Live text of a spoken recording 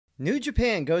New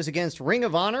Japan goes against Ring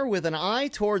of Honor with an eye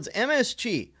towards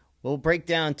MSG. We'll break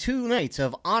down 2 nights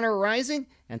of Honor Rising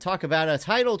and talk about a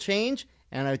title change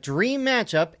and a dream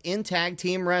matchup in tag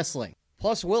team wrestling.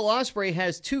 Plus, Will Ospreay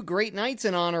has 2 great nights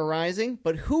in Honor Rising,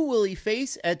 but who will he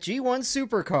face at G1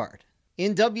 Supercard?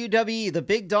 In WWE, the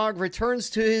big dog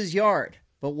returns to his yard,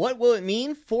 but what will it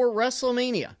mean for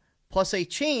WrestleMania? Plus a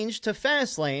change to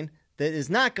Fastlane that is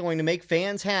not going to make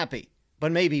fans happy,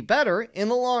 but may be better in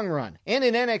the long run. And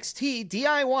in NXT,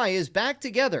 DIY is back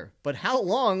together, but how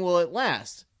long will it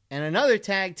last? And another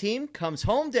tag team comes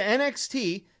home to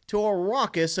NXT to a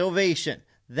raucous ovation.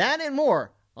 That and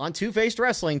more on Two-Faced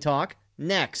Wrestling Talk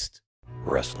next.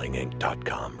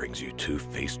 WrestlingInc.com brings you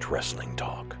Two-Faced Wrestling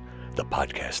Talk, the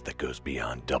podcast that goes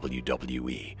beyond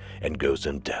WWE and goes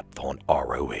in depth on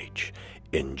ROH,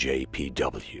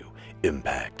 NJPW,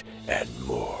 Impact, and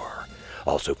more.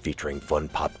 Also featuring fun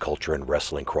pop culture and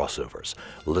wrestling crossovers,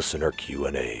 listener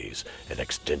Q&As, and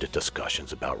extended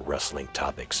discussions about wrestling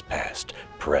topics past,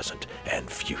 present, and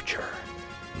future.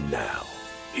 Now,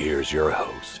 here's your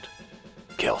host,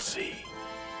 Kelsi.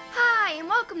 Hi, and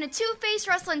welcome to Two-Faced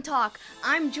Wrestling Talk.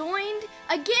 I'm joined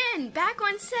again, back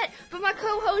on set, by my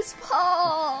co-host,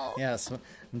 Paul. Yes,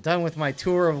 I'm done with my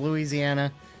tour of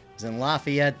Louisiana. I was in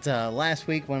Lafayette last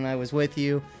week when I was with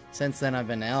you. Since then, I've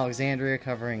been to Alexandria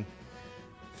covering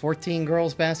 14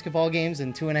 girls' basketball games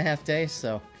in 2.5 days,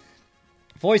 so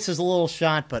voice is a little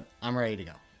shot, but I'm ready to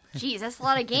go. Jeez, that's a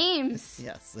lot of games.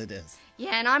 Yes, it is.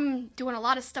 Yeah, and I'm doing a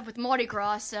lot of stuff with Mardi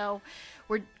Gras, so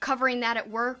we're covering that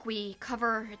at work. We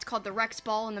cover, it's called the Rex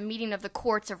Ball and the Meeting of the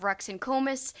Courts of Rex and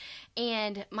Comus,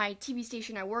 and my TV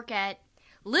station I work at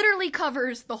literally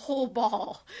covers the whole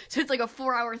ball. So it's like a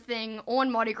 4-hour thing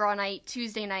on Mardi Gras night,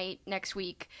 Tuesday night next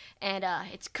week, and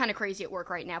it's kind of crazy at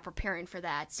work right now preparing for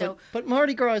that. So, but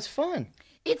Mardi Gras is fun.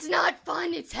 It's not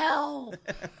fun, it's hell.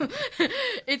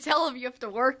 It's hell if you have to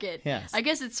work it. Yes. I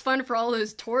guess it's fun for all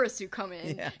those tourists who come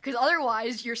in. Because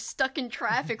otherwise, you're stuck in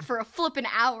traffic for a flippin'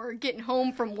 hour getting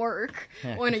home from work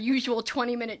on a usual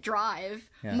 20-minute drive.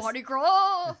 Yes. Mardi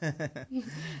Gras!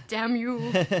 Damn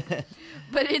you.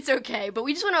 But it's okay. But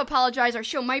we just want to apologize. Our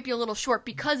show might be a little short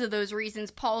because of those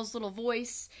reasons. Paul's little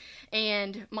voice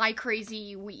and my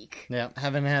crazy week. Yeah,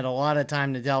 haven't had a lot of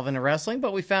time to delve into wrestling,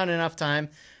 but we found enough time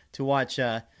to watch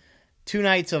 2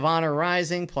 nights of Honor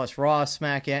Rising, plus Raw,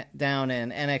 SmackDown,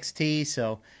 and NXT.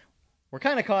 So we're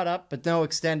kind of caught up, but no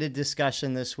extended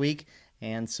discussion this week.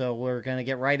 And so we're going to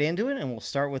get right into it, and we'll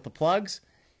start with the plugs.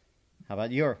 How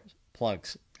about your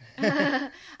plugs?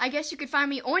 I guess you could find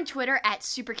me on Twitter at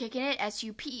SuperKickingIt,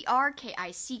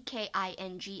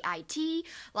 SuperKickingIt.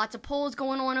 Lots of polls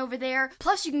going on over there.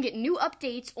 Plus, you can get new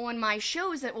updates on my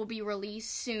shows that will be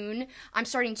released soon. I'm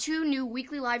starting 2 new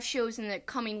weekly live shows in the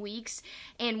coming weeks,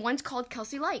 and one's called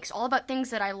Kelsi Likes, all about things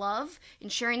that I love and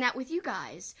sharing that with you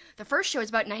guys. The first show is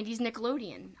about 90s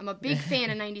Nickelodeon. I'm a big fan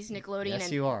of 90s Nickelodeon Yes,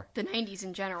 and you are. The 90s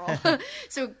in general.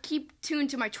 So keep tuned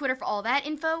to my Twitter for all that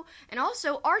info, and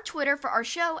also our Twitter for our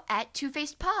show at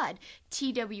Two-Faced Pod,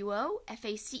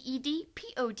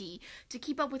 TWOFACEDPOD, to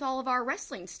keep up with all of our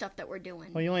wrestling stuff that we're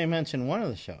doing. Well, you only mentioned one of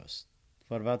the shows.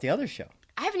 What about the other show?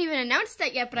 I haven't even announced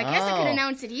that yet, but I guess I could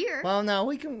announce it here. Well, no,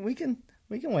 we can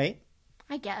wait.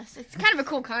 I guess. It's kind of a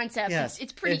cool concept. Yes.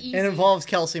 It's pretty easy. It involves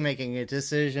Kelsi making a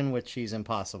decision, which she's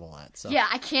impossible at. So. Yeah,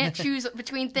 I can't choose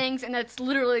between things, and that's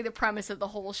literally the premise of the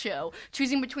whole show.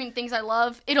 Choosing between things I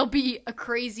love, it'll be a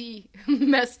crazy,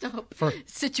 messed up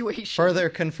situation. Further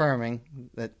confirming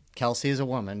that Kelsi is a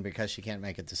woman because she can't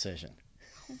make a decision.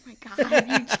 Oh my God,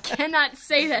 you cannot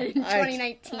say that in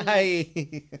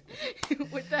 2019.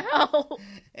 What the hell?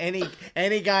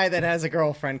 Any guy that has a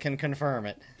girlfriend can confirm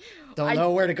it. Don't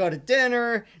know where to go to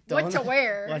dinner. What to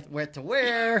wear. What to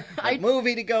wear. What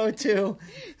movie to go to.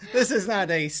 This is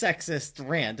not a sexist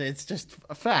rant. It's just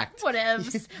a fact.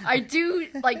 Whatevs. I do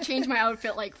change my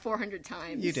outfit 400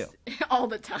 times. You do. All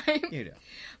the time. You do.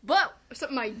 But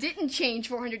something I didn't change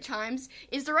 400 times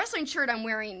is the wrestling shirt I'm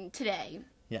wearing today.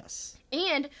 Yes.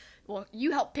 And, well,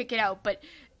 you helped pick it out, but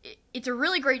it's a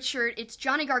really great shirt. It's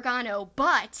Johnny Gargano,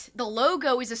 but the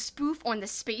logo is a spoof on the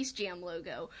Space Jam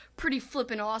logo. Pretty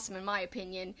flippin' awesome, in my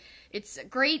opinion. It's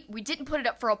great. We didn't put it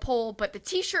up for a poll, but the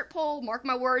t-shirt poll, mark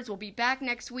my words, will be back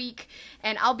next week,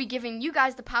 and I'll be giving you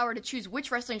guys the power to choose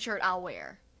which wrestling shirt I'll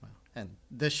wear. And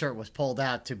this shirt was pulled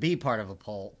out to be part of a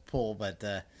poll, but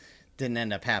didn't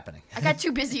end up happening. I got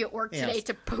too busy at work today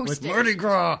to post it. With Mardi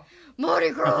Gras! Mardi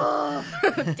Gras!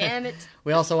 Damn it.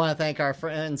 We also want to thank our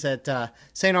friends at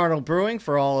St. Arnold Brewing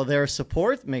for all of their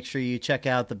support. Make sure you check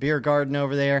out the beer garden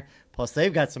over there. Plus,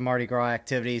 they've got some Mardi Gras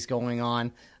activities going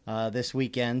on this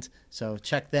weekend, so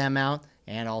check them out.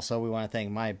 And also, we want to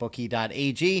thank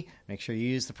mybookie.ag. Make sure you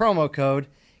use the promo code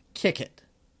KICKIT.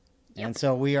 Yep. And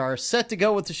so we are set to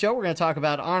go with the show. We're going to talk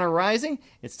about Honor Rising.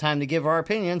 It's time to give our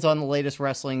opinions on the latest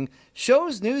wrestling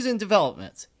shows, news, and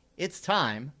developments. It's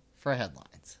time for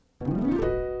headlines.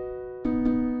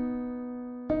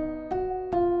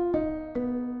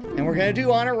 And we're going to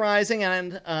do Honor Rising.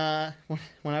 And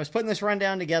when I was putting this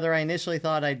rundown together, I initially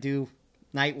thought I'd do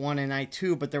night 1 and night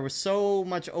 2, but there was so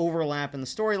much overlap in the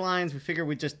storylines, we figured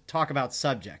we'd just talk about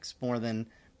subjects more than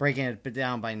breaking it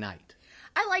down by night.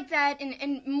 I like that,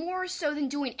 and more so than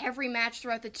doing every match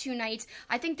throughout the 2 nights,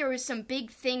 I think there was some big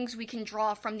things we can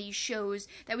draw from these shows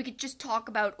that we could just talk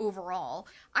about overall.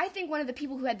 I think one of the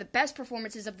people who had the best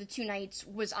performances of the 2 nights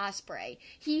was Ospreay.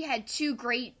 He had 2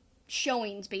 great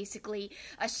showings, basically,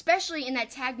 especially in that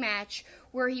tag match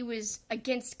where he was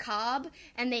against Cobb,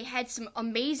 and they had some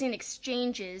amazing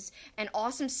exchanges and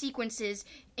awesome sequences,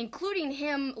 including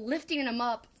him lifting him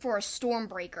up for a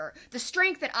Stormbreaker. The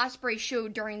strength that Ospreay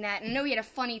showed during that, and I know he had a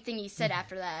funny thing he said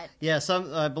after that. Yeah,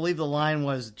 I believe the line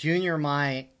was, Junior,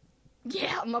 my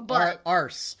butt.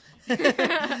 Arse.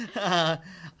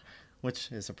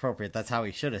 Which is appropriate. That's how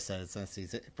he should have said it since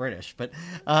he's British. But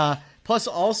plus,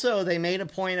 also, they made a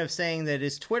point of saying that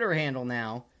his Twitter handle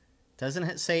now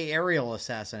doesn't say Aerial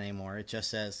Assassin anymore. It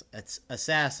just says it's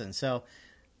Assassin. So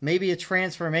maybe a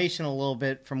transformation a little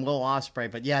bit from Will Ospreay.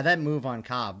 But yeah, that move on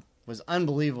Cobb was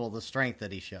unbelievable, the strength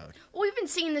that he showed. Well, we've been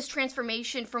seeing this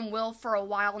transformation from Will for a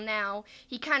while now.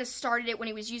 He kind of started it when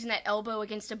he was using that elbow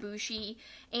against Ibushi,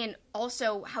 and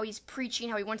also how he's preaching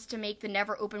how he wants to make the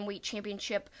Never Openweight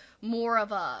Championship more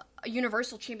of a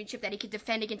universal championship that he could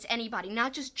defend against anybody,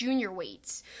 not just junior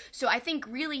weights. So I think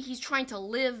really he's trying to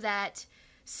live that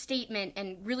statement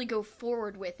and really go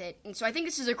forward with it. And so I think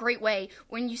this is a great way.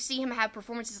 When you see him have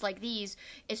performances like these,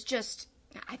 it's just,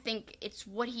 I think it's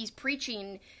what he's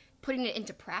preaching, putting it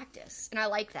into practice, and I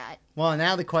like that. Well,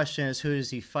 now the question is, who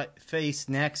does he face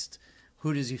next?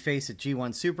 Who does he face at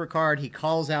G1 Supercard? He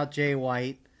calls out Jay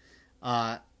White.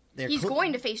 He's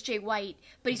going to face Jay White,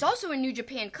 but he's also in New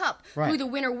Japan Cup, who the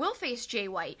winner will face Jay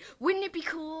White. Wouldn't it be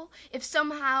cool if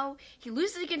somehow he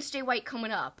loses against Jay White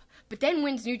coming up, but then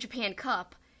wins New Japan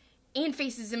Cup, and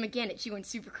faces him again at G1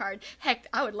 Supercard? Heck,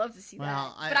 I would love to see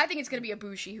that. But I think it's going to be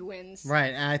Ibushi who wins.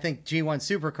 Right, and I think G1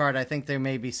 Supercard, I think they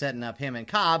may be setting up him and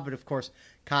Cobb, but of course,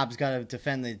 Cobb's got to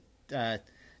defend the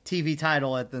TV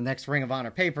title at the next Ring of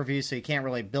Honor pay-per-view, so you can't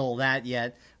really bill that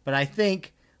yet. But I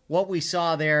think what we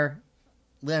saw there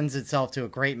lends itself to a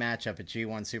great matchup at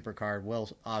G1 Supercard, Will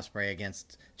Ospreay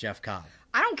against Jeff Cobb.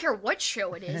 I don't care what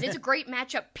show it is. It's a great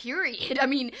matchup, period. I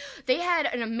mean, they had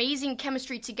an amazing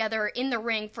chemistry together in the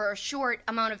ring for a short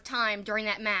amount of time during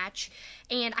that match,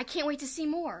 and I can't wait to see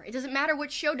more. It doesn't matter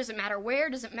what show, doesn't matter where,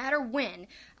 doesn't matter when.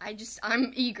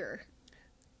 I'm eager.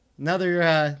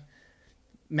 Another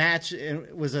match,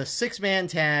 it was a 6-man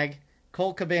tag.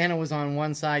 Colt Cabana was on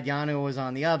one side, Yano was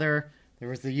on the other. There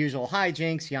was the usual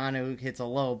hijinks. Yano hits a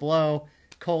low blow.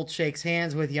 Colt shakes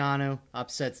hands with Yano,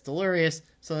 upsets Delirious.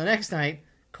 So the next night,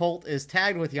 Colt is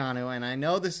tagged with Yano, and I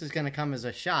know this is going to come as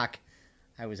a shock.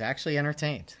 I was actually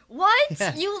entertained. What?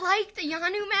 Yes. You liked the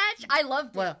Yano match? I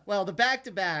loved it. Well, the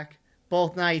back-to-back,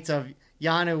 both nights of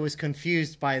Yano was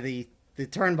confused by the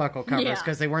turnbuckle covers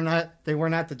because they were not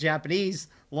the Japanese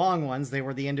long ones. They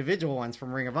were the individual ones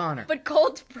from Ring of Honor. But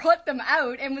Colt brought them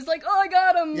out and was like, "Oh, I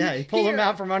got them." Yeah, he pulled them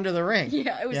out from under the ring.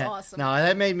 Yeah, it was awesome. No,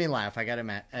 that made me laugh. I got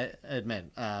to admit.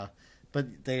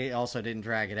 But they also didn't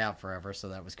drag it out forever, so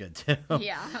that was good too.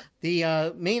 Yeah.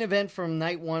 The main event from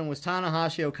night 1 was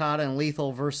Tanahashi, Okada, and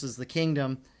Lethal versus the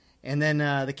Kingdom. And then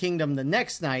the Kingdom the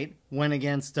next night went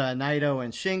against Naito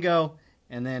and Shingo.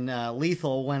 And then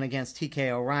Lethal went against TK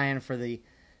O'Ryan for the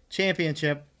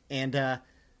championship. And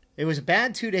it was a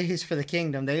bad 2 days for the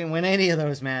Kingdom. They didn't win any of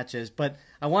those matches. But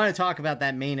I want to talk about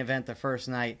that main event the first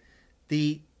night.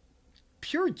 The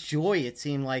pure joy it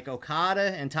seemed like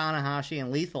Okada and Tanahashi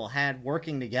and Lethal had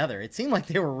working together. It seemed like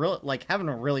they were having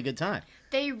a really good time.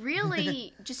 They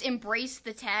really just embraced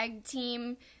the tag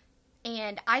team,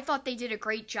 and I thought they did a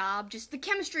great job. Just the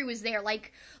chemistry was there.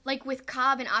 Like with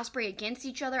Cobb and Ospreay against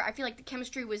each other, I feel like the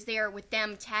chemistry was there with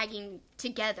them tagging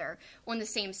together on the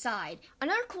same side.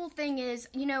 Another cool thing is,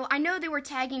 I know they were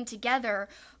tagging together,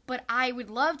 but I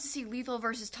would love to see Lethal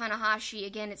versus Tanahashi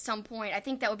again at some point. I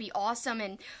think that would be awesome.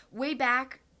 And way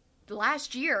back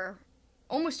last year,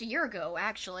 almost a year ago,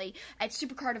 actually, at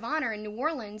Supercard of Honor in New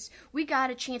Orleans, we got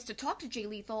a chance to talk to Jay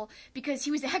Lethal because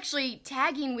he was actually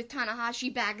tagging with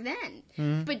Tanahashi back then.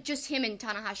 Mm-hmm. But just him and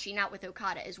Tanahashi, not with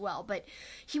Okada as well. But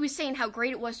he was saying how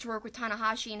great it was to work with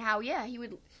Tanahashi and how, he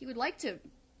would like to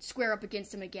square up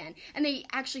against him again. And they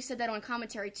actually said that on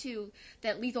commentary, too,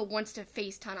 that Lethal wants to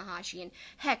face Tanahashi. And,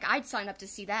 heck, I'd sign up to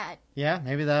see that. Yeah,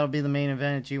 maybe that'll be the main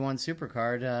event at G1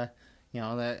 Supercard.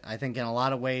 That I think in a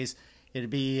lot of ways it'd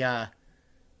be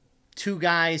two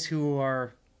guys who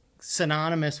are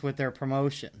synonymous with their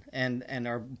promotion and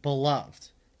are beloved.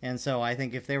 And so I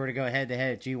think if they were to go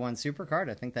head-to-head at G1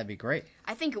 Supercard, I think that'd be great.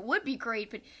 I think it would be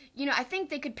great, but, I think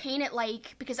they could paint it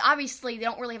like, because obviously they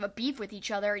don't really have a beef with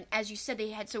each other. And as you said, they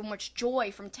had so much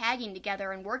joy from tagging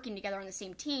together and working together on the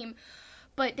same team.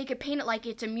 But they could paint it like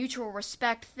it's a mutual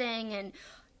respect thing, and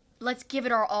let's give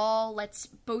it our all. Let's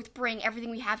both bring everything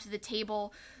we have to the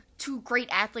table. Two great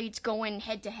athletes going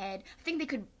head-to-head. I think they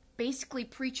could basically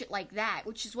preach it like that,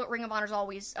 which is what Ring of Honor is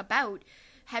always about,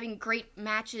 having great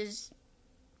matches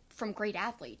from great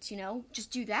athletes,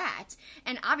 just do that.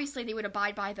 And obviously they would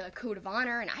abide by the code of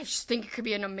honor, and I just think it could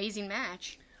be an amazing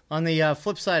match. On the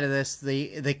flip side of this,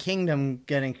 the Kingdom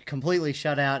getting completely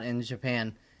shut out in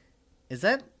Japan, is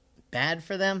that bad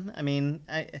for them? I mean,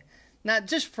 not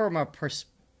just from a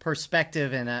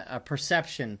perspective and a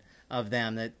perception of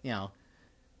them that,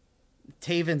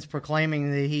 Taven's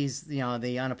proclaiming that he's, the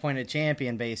unappointed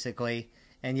champion, basically,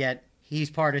 and yet he's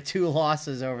part of 2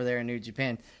 losses over there in New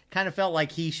Japan. Kind of felt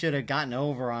like he should have gotten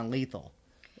over on Lethal.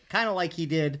 Kind of like he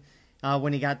did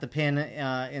when he got the pin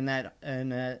in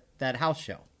that house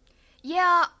show.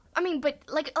 Yeah, I mean, but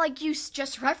like you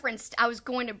just referenced, I was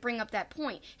going to bring up that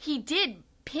point. He did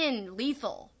pin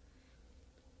Lethal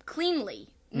cleanly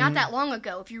not that long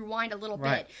ago, if you rewind a little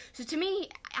bit. So to me,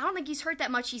 I don't think he's hurt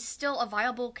that much. He's still a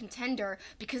viable contender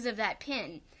because of that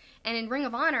pin. And in Ring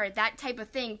of Honor, that type of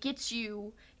thing gets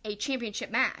you a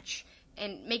championship match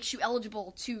and makes you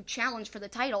eligible to challenge for the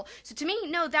title. So to me,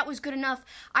 no, that was good enough.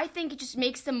 I think it just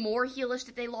makes them more heelish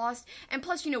that they lost. And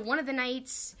plus, one of the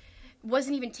nights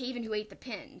wasn't even Taven who ate the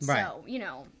pin. Right. So,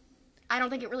 I don't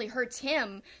think it really hurts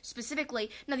him specifically.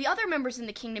 Now, the other members in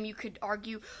the Kingdom, you could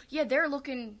argue, yeah, they're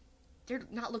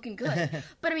not looking good.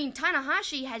 But, I mean,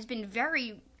 Tanahashi has been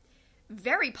very,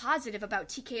 very positive about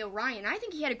TK O'Ryan. I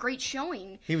think he had a great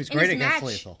showing. He was great against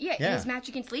Lethal. Yeah, in his match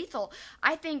against Lethal.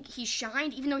 I think he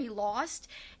shined, even though he lost.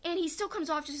 And he still comes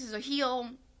off just as a heel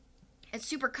and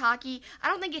super cocky. I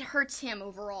don't think it hurts him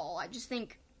overall. I just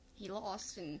think he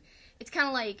lost. And it's kind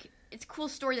of like, it's a cool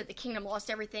story that the Kingdom lost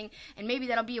everything. And maybe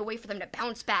that'll be a way for them to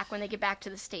bounce back when they get back to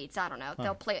the States. I don't know.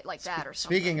 They'll play it like that or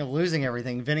something. Speaking of losing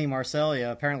everything, Vinny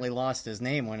Marseglia apparently lost his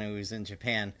name when he was in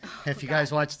Japan. If you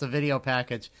guys watched the video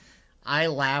package, I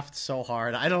laughed so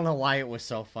hard. I don't know why it was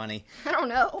so funny. I don't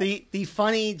know. The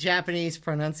funny Japanese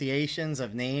pronunciations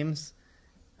of names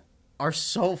are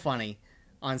so funny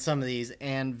on some of these.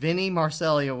 And Vinny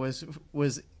Marseglia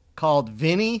was called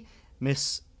Vinny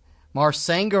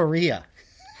Marsangaria.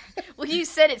 Well, you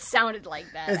said it sounded like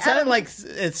that. It sounded like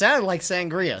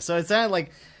sangria. So it sounded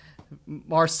like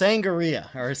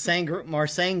Marsangaria or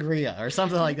Marsangria or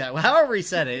something like that. However he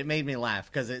said it, it made me laugh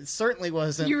because it certainly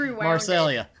wasn't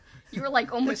Marseglia. You were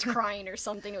like almost crying or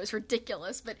something. It was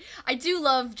ridiculous. But I do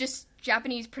love just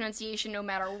Japanese pronunciation no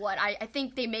matter what. I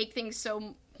think they make things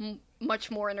so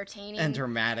much more entertaining. And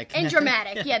dramatic.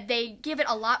 Yeah, they give it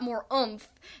a lot more oomph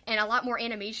and a lot more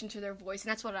animation to their voice.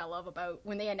 And that's what I love about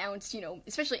when they announce,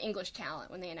 especially English talent,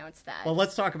 when they announce that. Well,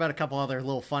 let's talk about a couple other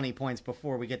little funny points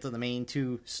before we get to the main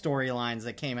 2 storylines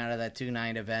that came out of that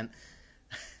 2-night event.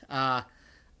 I'm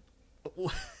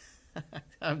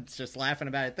just laughing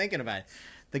about it, thinking about it.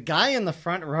 The guy in the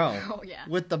front row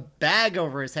with the bag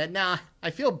over his head. Now,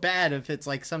 I feel bad if it's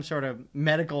like some sort of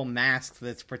medical mask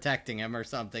that's protecting him or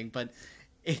something, but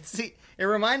it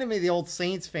reminded me of the old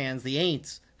Saints fans, the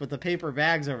Aints, with the paper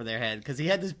bags over their head, because he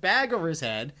had this bag over his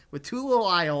head with 2 little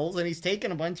eye holes, and he's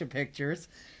taking a bunch of pictures.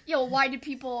 Yeah, well, why did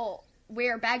people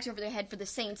wear bags over their head for the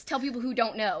Saints? Tell people who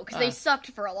don't know, because they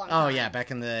sucked for a long time. Oh, yeah,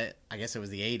 back in I guess it was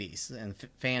the 80s, and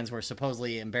fans were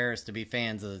supposedly embarrassed to be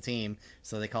fans of the team,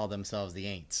 so they called themselves the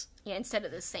Aints. Yeah, instead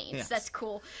of the Saints. Yes. That's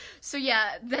cool. So,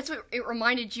 yeah, that's what it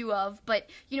reminded you of. But,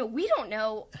 we don't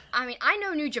know. I mean, I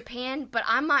know New Japan, but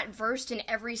I'm not versed in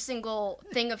every single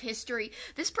thing of history.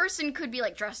 This person could be,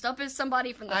 dressed up as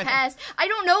somebody from the past. I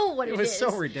don't know what it is. It was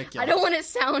so ridiculous. I don't want to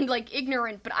sound,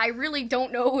 ignorant, but I really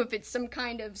don't know if it's some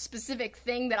kind of specific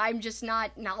thing that I'm just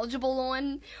not knowledgeable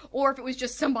on, or if it was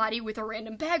just somebody with a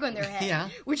random bag on their head,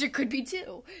 which it could be,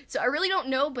 too. So I really don't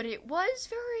know, but it was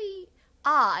very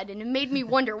odd, and it made me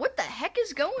wonder what the heck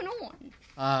is going on.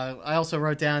 I also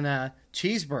wrote down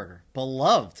Cheeseburger,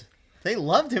 beloved. They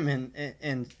loved him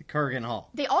in Kurgan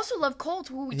Hall. They also love Colt,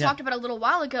 who we talked about a little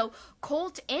while ago.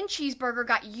 Colt and Cheeseburger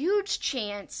got huge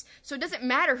chants, so it doesn't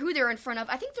matter who they're in front of.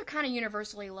 I think they're kind of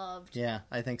universally loved. Yeah,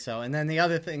 I think so. And then the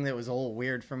other thing that was a little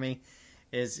weird for me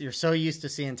is you're so used to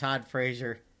seeing Todd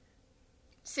Frazier.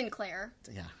 Sinclair.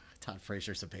 Yeah, Todd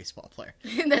Frazier's a baseball player.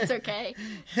 That's okay.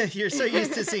 You're so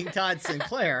used to seeing Todd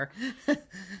Sinclair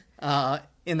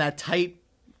in that tight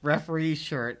referee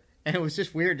shirt, and it was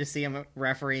just weird to see him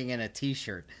refereeing in a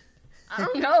T-shirt. I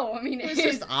don't know. I mean, it's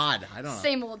just odd. I don't know.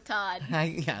 Same old Todd.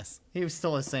 Yes, he was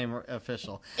still the same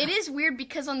official. It is weird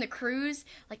because on the cruise,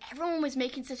 like, everyone was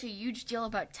making such a huge deal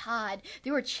about Todd.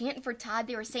 They were chanting for Todd.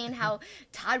 They were saying how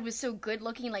Todd was so good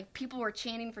looking. Like, people were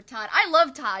chanting for Todd. I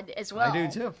love Todd as well. I do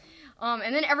too.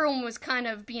 And then everyone was kind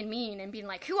of being mean and being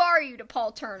like, "Who are you?" to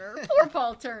Paul Turner. Poor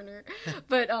Paul Turner.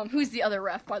 But who's the other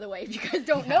ref, by the way, if you guys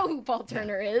don't know who Paul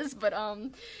Turner is. But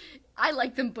I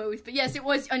like them both. But yes, it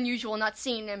was unusual not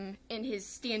seeing him in his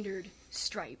standard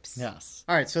stripes. Yes.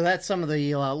 All right, so that's some of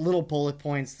the little bullet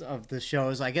points of the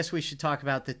shows. I guess we should talk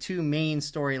about the two main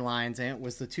storylines, and it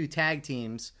was the two tag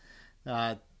teams,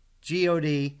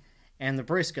 G.O.D. and the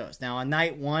Briscoes. Now, on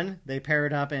night one, they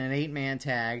paired up in an 8-man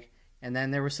tag, and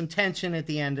then there was some tension at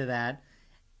the end of that,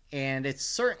 and it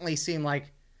certainly seemed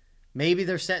like maybe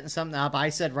they're setting something up. I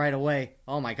said right away,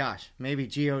 oh my gosh, maybe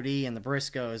G.O.D. and the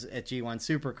Briscoes at G1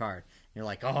 Supercard. You're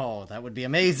like, oh, that would be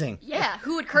amazing. Yeah,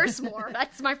 who would curse more?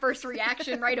 That's my first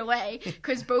reaction right away,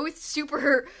 because both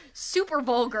super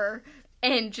vulgar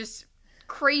and just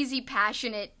crazy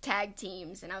passionate tag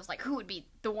teams, and I was like, who would be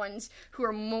the ones who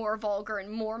are more vulgar and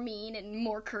more mean and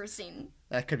more cursing?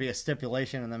 That could be a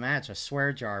stipulation in the match, a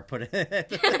swear jar put it at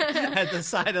the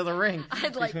side of the ring.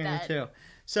 I'd like that. The two.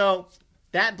 So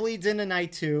that bleeds into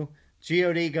night two.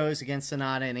 G.O.D. goes against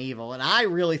Sonata and Evil, and I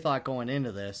really thought going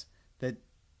into this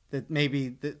that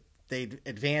maybe they'd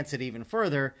advance it even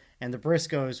further, and the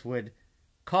Briscoes would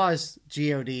cause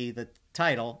G.O.D. the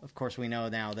title. Of course, we know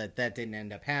now that didn't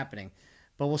end up happening.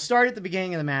 But we'll start at the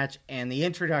beginning of the match and the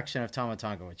introduction of Tama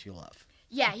Tonga, which you love.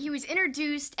 Yeah, he was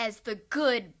introduced as the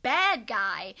good, bad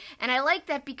guy, and I like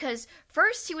that because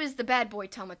first he was the bad boy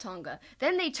Tama Tonga.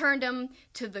 Then they turned him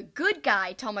to the good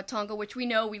guy Tama Tonga, which we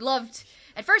know we loved.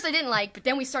 At first I didn't like, but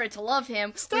then we started to love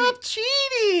him. Stop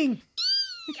cheating!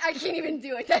 I can't even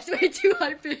do it. That's way too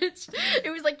high-pitched. It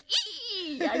was like,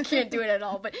 ee! I can't do it at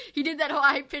all. But he did that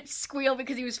high-pitched squeal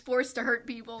because he was forced to hurt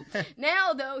people.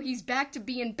 Now, though, he's back to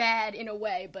being bad in a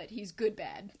way, but he's good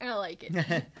bad. I like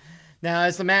it. Now,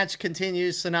 as the match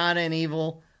continues, Sonata and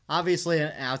Evil, obviously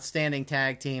an outstanding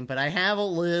tag team, but I have a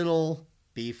little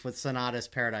beef with Sonata's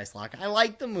Paradise Lock. I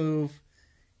like the move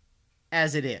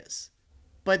as it is.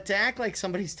 But to act like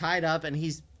somebody's tied up and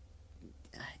he's,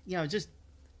 just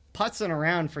putzing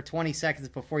around for 20 seconds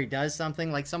before he does something,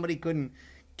 like somebody couldn't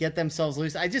get themselves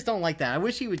loose. I just don't like that. I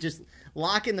wish he would just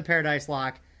lock in the Paradise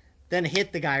Lock, then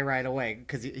hit the guy right away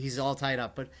because he's all tied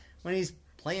up. But when he's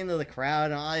playing to the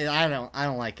crowd, I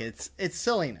don't like it. It's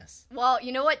silliness. Well,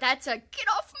 you know what? That's a get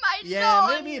off my lawn.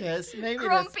 Yeah, maybe it is. Maybe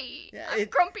grumpy. It is. I'm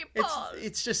grumpy Paul.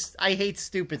 It's just, I hate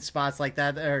stupid spots like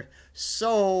that. They're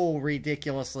so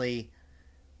ridiculously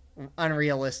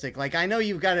unrealistic. Like, I know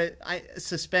you've got to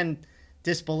suspend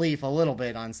disbelief a little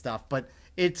bit on stuff, but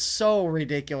it's so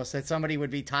ridiculous that somebody would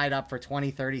be tied up for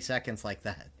 20-30 seconds like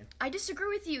that. I disagree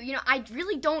with you. I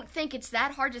really don't think it's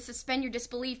that hard to suspend your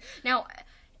disbelief. Now,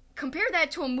 compare that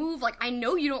to a move like, I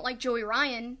know you don't like Joey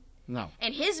Ryan. No.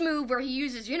 And his move where he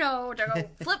uses, to go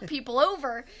flip people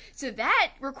over. So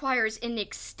that requires an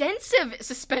extensive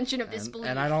suspension of disbelief.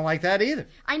 And I don't like that either.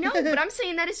 I know, but I'm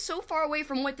saying that is so far away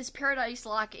from what this Paradise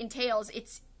Lock entails.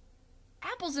 It's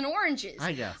apples and oranges.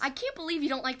 I guess. I can't believe you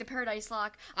don't like the Paradise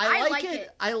Lock. I like it.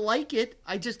 I like it.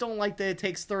 I just don't like that it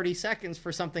takes 30 seconds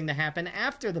for something to happen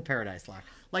after the Paradise Lock.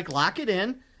 Like, lock it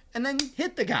in and then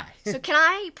hit the guy. So can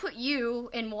I put you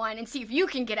in one and see if you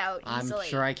can get out easily? I'm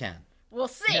sure I can. We'll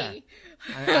see.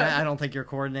 Yeah. I don't think you're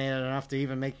coordinated enough to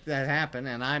even make that happen,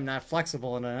 and I'm not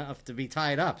flexible enough to be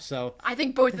tied up, so... I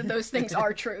think both of those things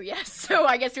are true, yes. So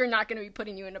I guess you're not going to be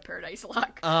putting you in a Paradise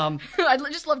Lock. I'd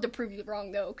just love to prove you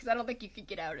wrong, though, because I don't think you could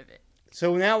get out of it.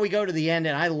 So now we go to the end,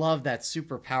 and I love that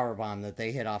super power bomb that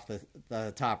they hit off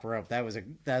the top rope. That was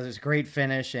a great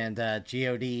finish, and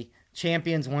G.O.D.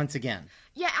 champions once again.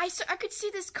 Yeah, I could see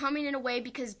this coming in a way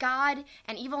because God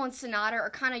and Evil and Sonata are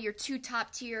kind of your two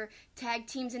top-tier tag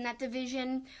teams in that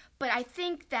division. But I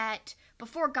think that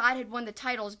before God had won the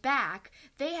titles back,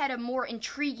 they had a more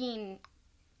intriguing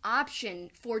option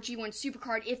for G1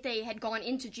 Supercard if they had gone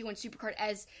into G1 Supercard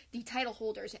as the title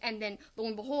holders, and then lo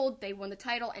and behold they won the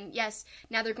title, and yes,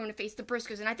 now they're going to face the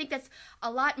Briscoes, and I think that's a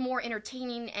lot more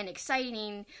entertaining and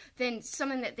exciting than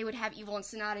something that they would have Evil and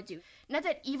Sonata do. Not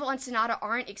that Evil and Sonata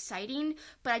aren't exciting,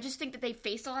 but I just think that they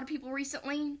faced a lot of people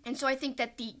recently, and so I think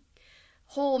that the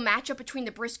whole matchup between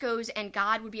the Briscoes and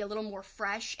God would be a little more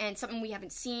fresh and something we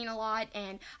haven't seen a lot,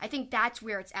 and I think that's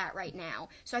where it's at right now.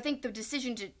 So I think the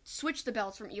decision to switch the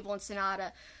belts from Evil and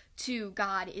Sonata to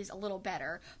God is a little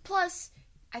better. Plus,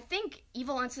 I think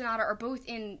Evil and Sonata are both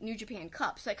in New Japan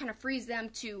Cup, so it kind of frees them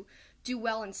to do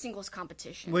well in singles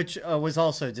competition. Which was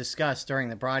also discussed during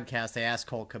the broadcast. They asked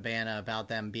Colt Cabana about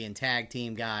them being tag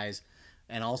team guys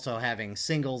and also having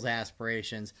singles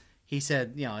aspirations. He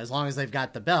said, you know, as long as they've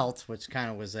got the belts, which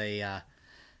kind of was a...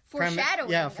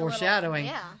 foreshadowing. Foreshadowing.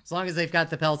 Yeah. As long as they've got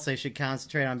the belts, they should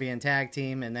concentrate on being tag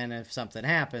team, and then if something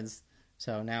happens...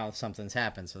 So now something's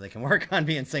happened, so they can work on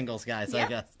being singles guys, I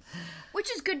guess. Which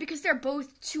is good because they're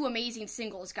both two amazing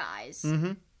singles guys.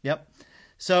 Mm-hmm. Yep.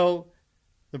 So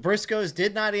the Briscoes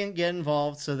did not get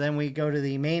involved, so then we go to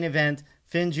the main event,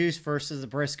 Finjuice versus the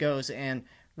Briscoes, and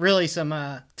really some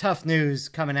tough news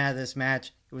coming out of this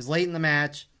match. It was late in the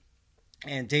match,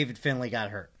 and David Finlay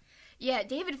got hurt. Yeah,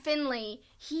 David Finlay,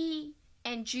 he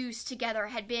and Juice together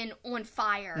had been on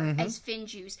fire as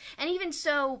Finjuice. And even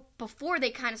so, before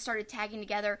they kind of started tagging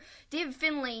together, David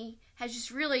Finlay has just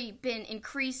really been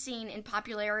increasing in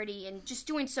popularity and just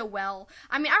doing so well.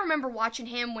 I mean, I remember watching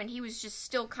him when he was just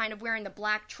still kind of wearing the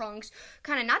black trunks,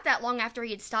 kind of not that long after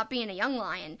he had stopped being a young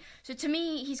lion. So to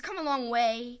me, he's come a long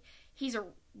way. He's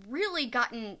really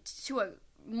gotten to a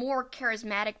more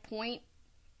charismatic point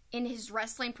in his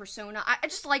wrestling persona. I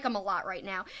just like him a lot right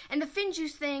now. And the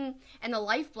Finjuice thing and the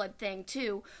Lifeblood thing,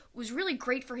 too, was really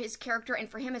great for his character and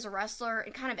for him as a wrestler.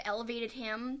 It kind of elevated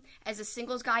him as a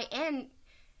singles guy and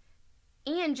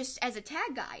just as a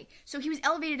tag guy. So he was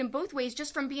elevated in both ways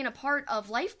just from being a part of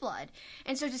Lifeblood.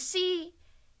 And so to see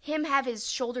him have his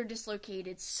shoulder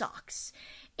dislocated sucks.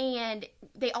 And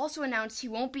they also announced he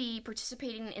won't be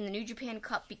participating in the New Japan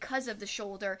Cup because of the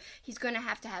shoulder. He's going to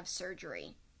have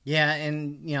surgery. Yeah,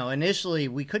 and, you know, initially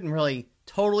we couldn't really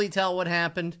totally tell what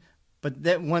happened, but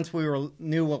then once we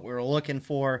knew what we were looking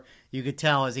for, you could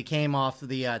tell as he came off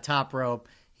the top rope,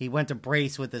 he went to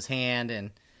brace with his hand, and,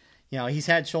 you know, he's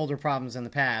had shoulder problems in the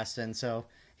past, and so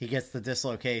he gets the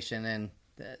dislocation, and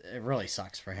it really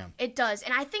sucks for him. It does,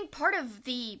 and I think part of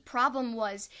the problem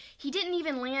was he didn't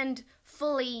even land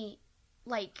fully,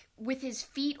 like, with his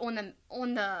feet on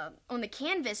the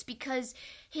canvas, because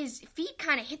his feet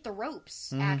kind of hit the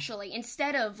ropes, actually,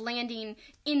 instead of landing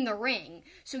in the ring.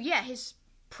 So yeah, his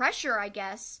pressure, I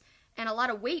guess, and a lot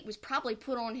of weight was probably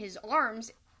put on his arms,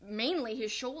 mainly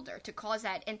his shoulder, to cause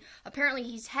that. And apparently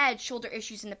he's had shoulder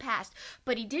issues in the past,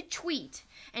 but he did tweet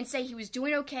and say he was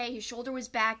doing okay, his shoulder was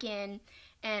back in,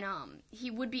 and he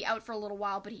would be out for a little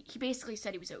while, but he basically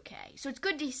said he was okay. So it's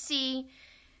good to see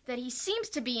that he seems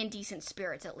to be in decent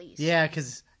spirits, at least. Yeah,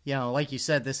 because, you know, like you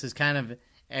said, this is kind of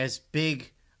as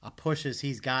big a push as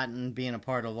he's gotten, being a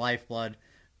part of Lifeblood,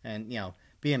 and, you know,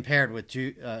 being paired with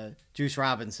Juice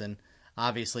Robinson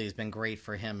obviously has been great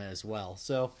for him as well.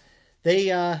 So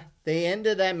they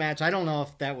ended that match. I don't know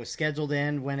if that was scheduled to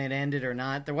end when it ended or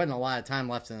not. There wasn't a lot of time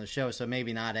left in the show, so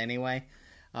maybe not anyway.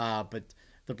 But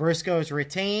the Briscoes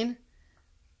retain.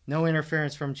 No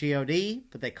interference from G.O.D.,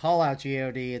 but they call out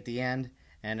G.O.D. at the end.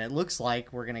 And it looks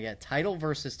like we're going to get title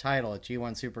versus title at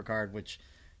G1 Supercard, which,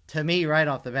 to me, right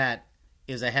off the bat,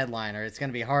 is a headliner. It's going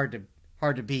to be hard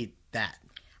to beat that.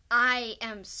 I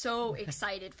am so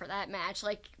excited for that match.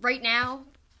 Like, right now,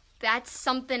 that's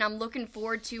something I'm looking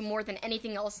forward to more than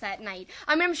anything else that night.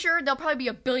 I mean, I'm sure there'll probably be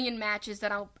a billion matches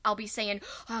that I'll be saying,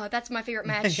 oh, that's my favorite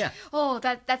match. Yeah. Oh,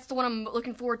 that's the one I'm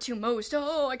looking forward to most.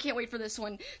 Oh, I can't wait for this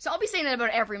one. So I'll be saying that about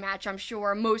every match, I'm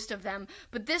sure, most of them.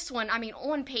 But this one, I mean,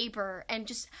 on paper, and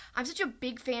just, I'm such a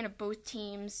big fan of both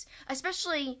teams,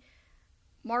 especially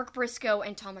Mark Briscoe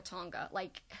and Tama Tonga.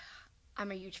 Like, I'm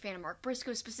a huge fan of Mark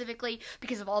Briscoe specifically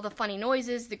because of all the funny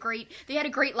noises, they had a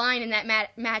great line in that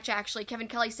match, actually. Kevin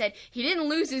Kelly said he didn't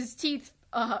lose his teeth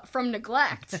from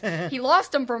neglect. He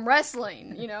lost them from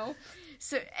wrestling, you know?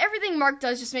 So everything Mark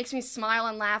does just makes me smile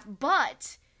and laugh,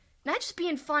 but not just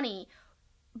being funny.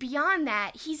 Beyond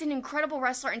that, he's an incredible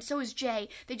wrestler, and so is Jay.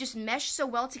 They just mesh so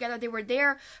well together. They were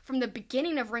there from the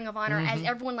beginning of Ring of Honor, as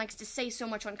everyone likes to say so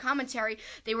much on commentary.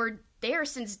 They were there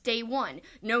since day one.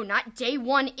 No, not day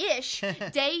one-ish.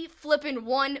 Day flippin'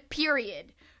 one,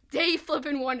 period. Day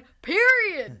flippin' one,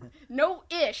 period. No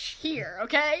ish here,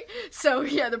 okay? So,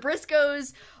 yeah, the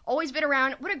Briscoes, always been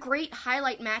around. What a great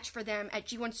highlight match for them at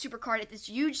G1 Supercard at this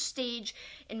huge stage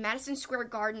in Madison Square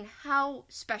Garden. How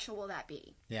special will that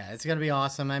be? Yeah, it's going to be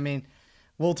awesome. I mean,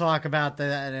 we'll talk about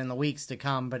that in the weeks to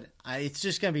come, but it's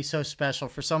just going to be so special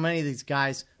for so many of these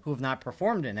guys who have not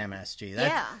performed in MSG.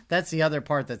 That's the other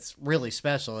part that's really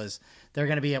special is they're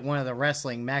going to be at one of the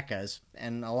wrestling meccas,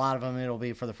 and a lot of them it'll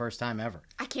be for the first time ever.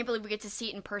 I can't believe we get to see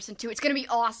it in person, too. It's going to be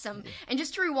awesome. And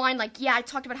just to rewind, I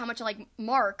talked about how much I like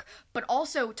Mark, but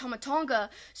also Tama Tonga.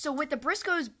 So what the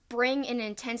Briscoes bring in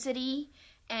intensity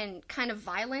and kind of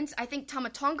violence, I think Tama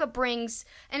Tonga brings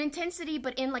an intensity,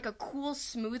 but in a cool,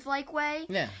 smooth-like way.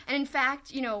 Yeah. And in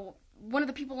fact, one of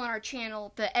the people on our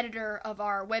channel, the editor of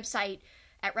our website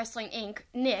at Wrestling Inc.,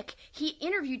 Nick, he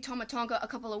interviewed Tama Tonga a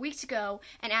couple of weeks ago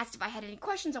and asked if I had any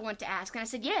questions I wanted to ask. And I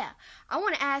said, yeah, I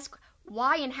want to ask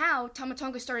why and how Tama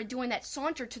Tonga started doing that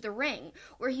saunter to the ring,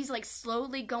 where he's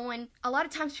slowly going. A lot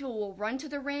of times people will run to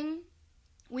the ring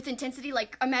with intensity,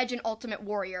 imagine Ultimate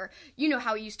Warrior. You know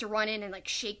how he used to run in and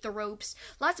shake the ropes.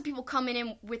 Lots of people come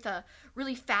in with a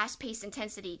really fast-paced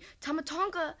intensity. Tama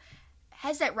Tonga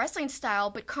has that wrestling style,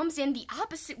 but comes in the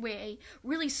opposite way,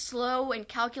 really slow and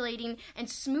calculating and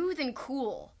smooth and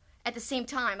cool at the same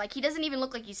time. He doesn't even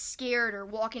look like he's scared or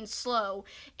walking slow.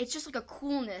 It's just a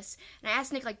coolness. And I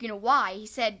asked Nick, why? He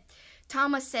said,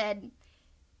 Tama said,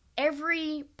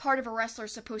 every part of a wrestler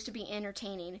is supposed to be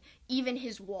entertaining, even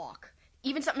his walk.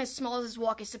 Even something as small as his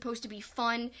walk is supposed to be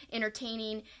fun,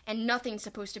 entertaining, and nothing's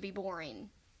supposed to be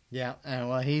boring. Yeah,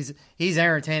 well, he's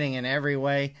entertaining in every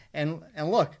way. And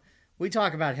look, we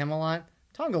talk about him a lot.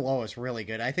 Tonga Loa is really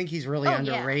good. I think he's really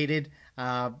underrated.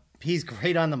 Yeah. He's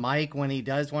great on the mic when he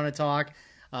does want to talk.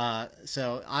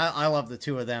 So I love the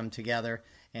two of them together,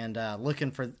 and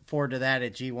looking forward to that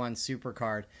at G1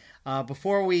 Supercard.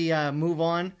 Before we move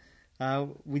on,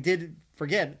 we did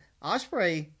forget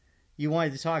Ospreay. You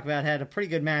wanted to talk about had a pretty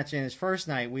good match in his first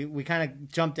night. We kind of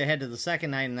jumped ahead to the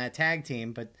second night in that tag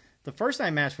team, but the first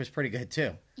night match was pretty good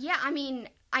too. Yeah, I mean,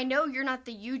 I know you're not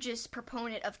the hugest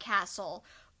proponent of Castle,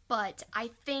 but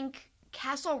I think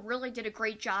Castle really did a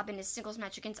great job in his singles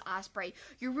match against Ospreay.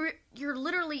 You're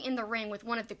literally in the ring with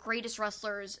one of the greatest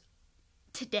wrestlers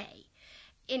today.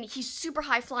 And he's super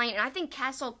high flying, and I think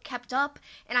Castle kept up,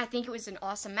 and I think it was an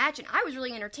awesome match, and I was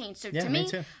really entertained. So to me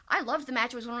I loved the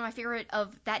match. It was one of my favorite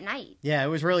of that night. Yeah, it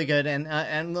was really good.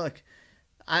 And look,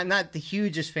 I'm not the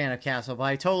hugest fan of Castle, but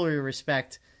I totally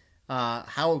respect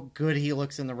how good he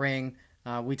looks in the ring.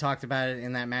 We talked about it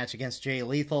in that match against Jay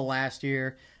Lethal last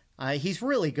year. He's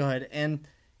really good, and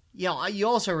you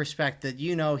also respect that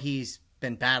he's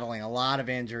been battling a lot of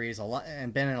injuries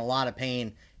and been in a lot of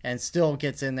pain, and still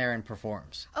gets in there and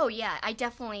performs. Oh, yeah, I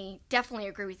definitely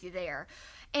agree with you there.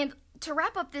 And to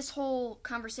wrap up this whole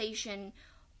conversation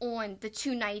on the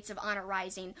 2 nights of Honor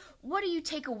Rising, what do you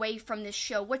take away from this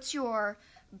show? What's your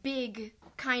big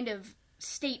kind of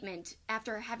statement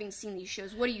after having seen these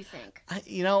shows? What do you think?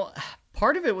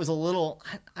 Part of it was a little,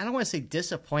 I don't want to say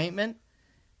disappointment.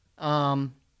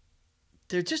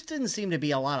 There just didn't seem to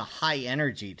be a lot of high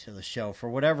energy to the show for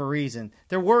whatever reason.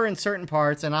 There were in certain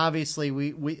parts, and obviously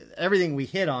we everything we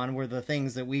hit on were the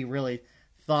things that we really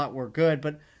thought were good,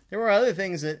 but there were other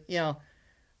things that,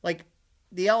 like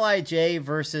the LIJ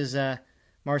versus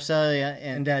Marcelia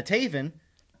and Taven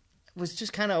was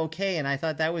just kind of okay, and I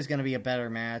thought that was going to be a better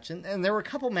match. And there were a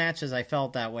couple matches I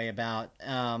felt that way about.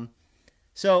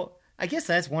 So I guess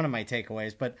that's one of my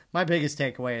takeaways, but my biggest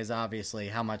takeaway is obviously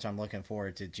how much I'm looking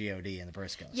forward to G.O.D. and the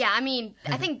Briscoes. Yeah, I mean,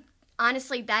 I think,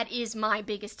 honestly, that is my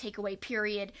biggest takeaway,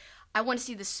 period. I want to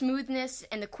see the smoothness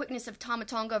and the quickness of Tama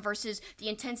Tonga versus the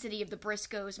intensity of the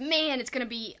Briscoes. Man, it's going to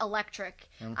be electric.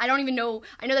 I don't even know,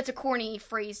 I know that's a corny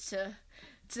phrase to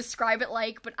describe it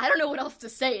but I don't know what else to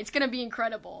say. It's going to be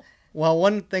incredible. Well,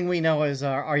 one thing we know is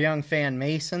our young fan,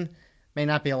 Mason, may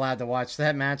not be allowed to watch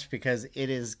that match because it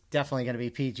is definitely going to be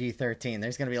PG-13.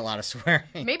 There's going to be a lot of swearing.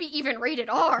 Maybe even rated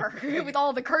R. With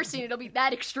all the cursing, it'll be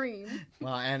that extreme.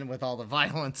 Well, and with all the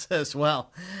violence as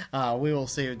well. We will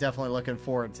see. Definitely looking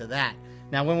forward to that.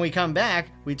 Now, when we come back,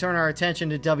 we turn our attention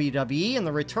to WWE and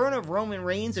the return of Roman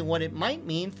Reigns and what it might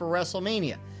mean for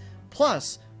WrestleMania.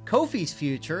 Plus, Kofi's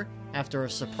future after a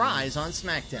surprise on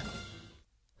SmackDown.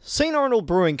 St. Arnold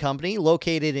Brewing Company,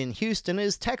 located in Houston,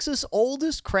 is Texas'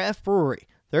 oldest craft brewery.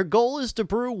 Their goal is to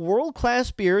brew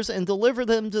world-class beers and deliver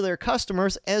them to their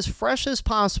customers as fresh as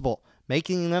possible,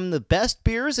 making them the best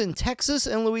beers in Texas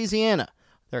and Louisiana.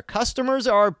 Their customers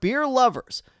are beer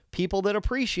lovers, people that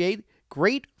appreciate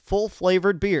great,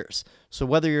 full-flavored beers. So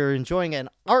whether you're enjoying an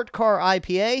Art Car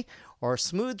IPA or a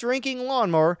smooth-drinking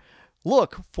lawnmower,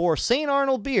 look for St.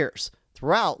 Arnold beers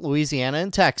throughout Louisiana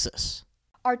and Texas.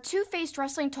 Our Two-Faced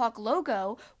Wrestling Talk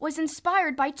logo was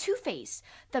inspired by Two-Face,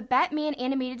 the Batman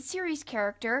animated series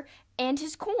character, and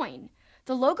his coin.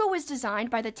 The logo was designed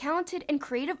by the talented and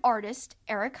creative artist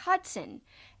Eric Hudson.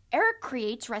 Eric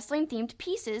creates wrestling-themed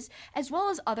pieces as well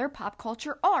as other pop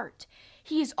culture art.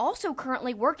 He is also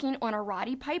currently working on a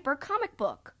Roddy Piper comic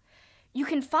book. You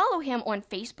can follow him on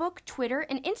Facebook, Twitter,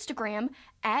 and Instagram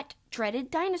at Dreaded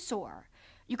Dinosaur.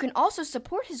 You can also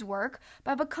support his work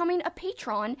by becoming a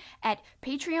patron at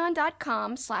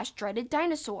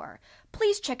patreon.com/dreadeddinosaur.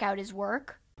 Please check out his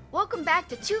work. Welcome back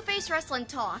to Two-Face Wrestling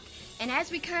Talk, and as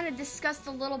we kind of discussed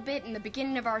a little bit in the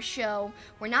beginning of our show,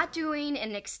 we're not doing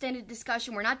an extended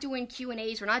discussion, we're not doing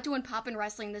Q&As, we're not doing Poppin'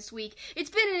 Wrestling this week. It's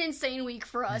been an insane week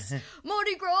for us.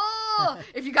 Mardi Gras!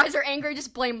 If you guys are angry,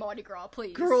 just blame Mardi Gras,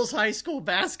 please. Girls high school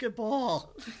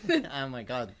basketball. Oh my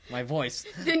god, my voice.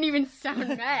 Didn't even sound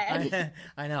mad.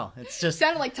 I know, it's just...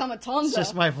 Sounded like Tama Tonga. It's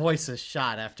just my voice is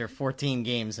shot after 14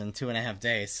 games in 2.5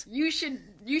 days. You should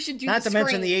do Not the to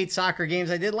mention the 8 soccer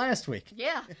games I did last week.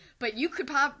 Yeah, but you could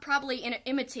probably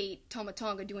imitate Tama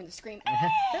Tonga doing the scream.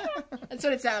 That's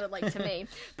what it sounded like to me.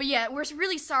 But yeah, we're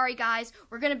really sorry, guys.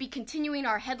 We're going to be continuing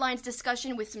our headlines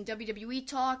discussion with some WWE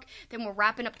talk. Then we're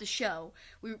wrapping up the show.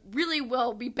 We really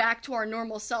will be back to our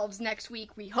normal selves next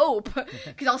week, we hope,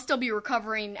 because I'll still be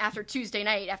recovering after Tuesday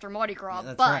night, after Mardi Gras.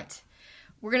 Yeah, but right.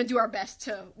 We're going to do our best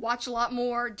to watch a lot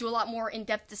more, do a lot more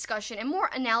in-depth discussion, and more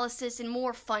analysis and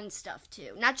more fun stuff,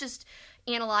 too. Not just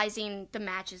analyzing the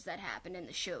matches that happened in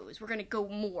the shows. We're going to go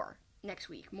more next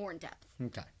week, more in depth.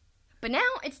 Okay. But now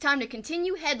it's time to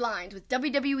continue headlines with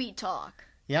WWE talk.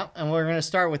 Yep, and we're going to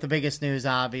start with the biggest news,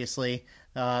 obviously.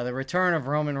 The return of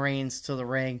Roman Reigns to the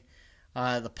ring.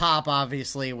 The pop,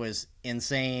 obviously, was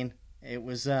insane. It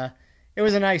was a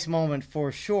nice moment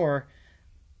for sure.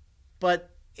 But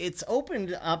it's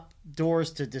opened up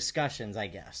doors to discussions, I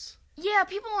guess. Yeah,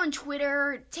 people on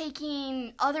Twitter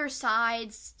taking other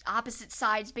sides, opposite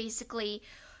sides, basically.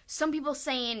 Some people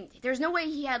saying, there's no way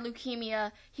he had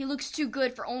leukemia. He looks too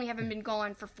good for only having been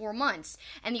gone for 4 months.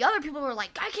 And the other people were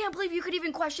like, I can't believe you could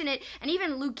even question it. And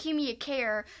even Leukemia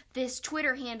Care, this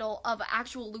Twitter handle of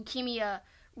actual leukemia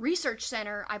research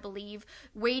center, I believe,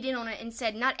 weighed in on it and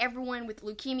said not everyone with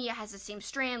leukemia has the same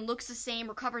strand, looks the same,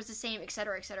 recovers the same,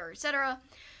 etc., etc., etc.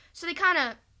 So they kind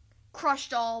of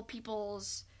crushed all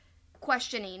people's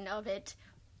questioning of it.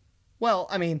 Well,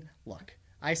 I mean, look,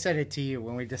 I said it to you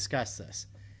when we discussed this.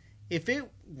 If it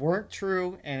weren't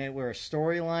true and it were a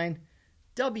storyline,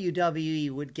 WWE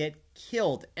would get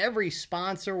killed. Every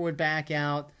sponsor would back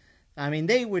out. I mean,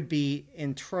 they would be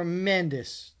in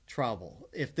tremendous trouble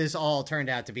if this all turned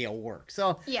out to be a work.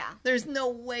 So yeah, there's no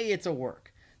way it's a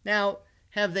work. Now,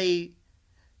 have they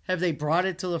brought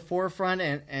it to the forefront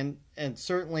and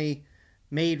certainly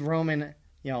made Roman,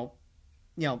 you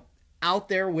know, out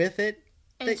there with it?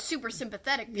 And super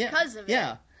sympathetic because of it.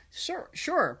 Yeah,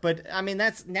 sure. But, I mean,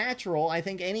 that's natural. I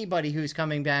think anybody who's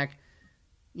coming back,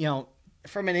 you know,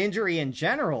 from an injury in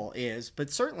general is, but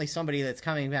certainly somebody that's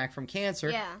coming back from cancer.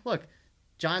 Yeah. Look,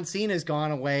 John Cena's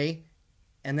gone away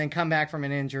and then come back from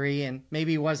an injury, and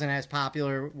maybe he wasn't as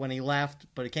popular when he left,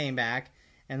 but he came back,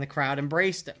 and the crowd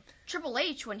embraced him. Triple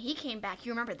H, when he came back,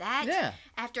 you remember that? Yeah.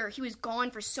 After he was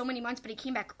gone for so many months, but he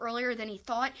came back earlier than he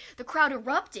thought, the crowd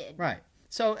erupted. Right.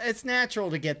 So it's natural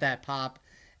to get that pop.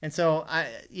 And so,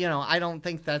 I don't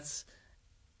think that's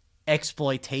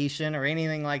exploitation or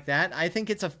anything like that. I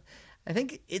think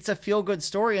it's a feel-good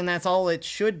story, and that's all it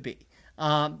should be.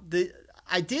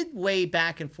 I did weigh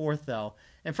back and forth, though.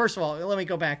 And first of all, let me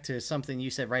go back to something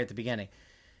you said right at the beginning.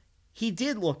 He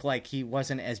did look like he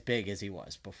wasn't as big as he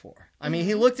was before. I mean,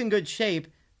 he looked in good shape,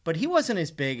 but he wasn't as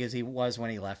big as he was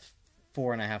when he left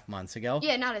 4.5 months ago.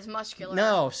 Yeah, not as muscular.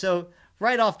 No, so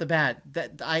right off the bat,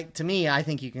 to me, I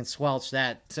think you can squelch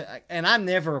that. And I'm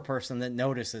never a person that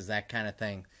notices that kind of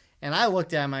thing. And I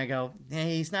looked at him, I go,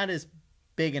 hey, he's not as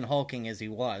big and hulking as he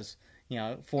was,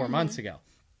 4 months ago.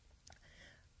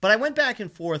 But I went back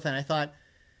and forth, and I thought,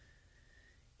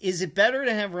 is it better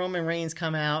to have Roman Reigns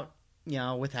come out,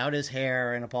 without his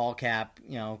hair and a ball cap,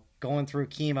 going through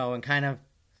chemo and kind of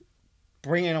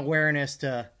bringing awareness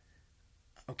to,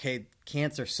 okay,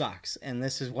 cancer sucks and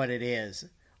this is what it is?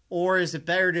 Or is it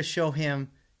better to show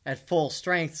him at full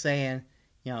strength saying,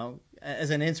 as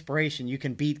an inspiration, you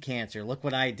can beat cancer. Look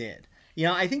what I did.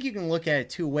 I think you can look at it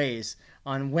two ways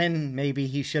on when maybe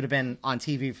he should have been on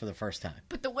TV for the first time.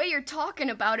 But the way you're talking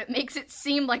about it makes it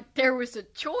seem like there was a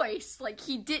choice. Like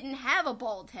he didn't have a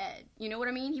bald head. You know what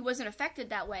I mean? He wasn't affected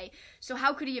that way. So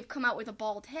how could he have come out with a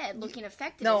bald head looking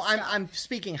affected? No, I'm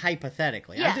speaking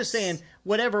hypothetically. Yes. I'm just saying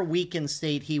whatever weakened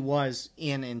state he was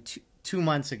in 2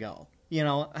 months ago.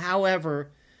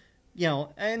 However,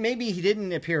 and maybe he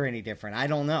didn't appear any different. I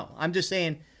don't know. I'm just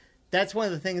saying that's one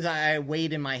of the things I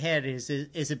weighed in my head is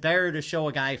it better to show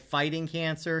a guy fighting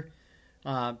cancer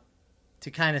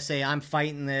to kind of say, I'm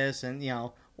fighting this, and,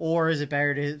 or is it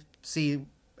better to see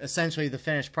essentially the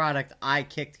finished product, I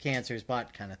kicked cancer's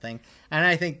butt kind of thing? And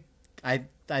I think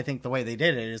the way they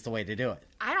did it is the way to do it.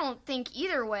 I don't think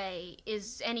either way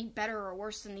is any better or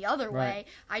worse than the other way.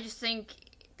 I just think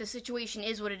the situation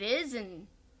is what it is, and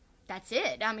that's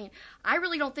it. I mean, I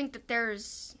really don't think that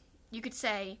there's, you could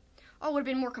say, oh, it would have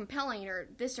been more compelling or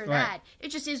this or that. It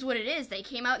just is what it is. They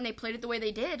came out and they played it the way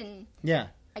they did, and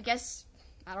I guess,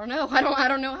 I don't know. I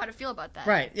don't know how to feel about that.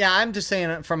 Right. Yeah, I'm just saying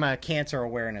it from a cancer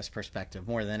awareness perspective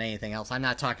more than anything else. I'm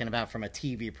not talking about from a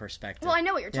TV perspective. Well, I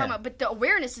know what you're talking about, but the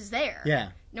awareness is there. Yeah.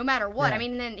 No matter what. I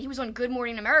mean, then he was on Good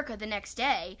Morning America the next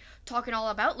day talking all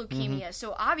about leukemia.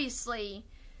 So obviously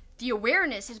the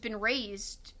awareness has been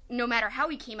raised no matter how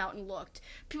he came out and looked.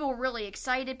 People were really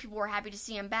excited. People were happy to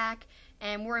see him back.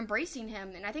 And we're embracing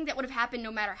him. And I think that would have happened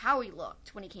no matter how he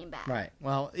looked when he came back. Right.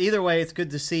 Well, either way, it's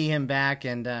good to see him back.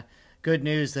 And good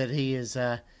news that he has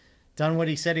done what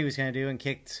he said he was going to do and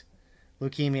kicked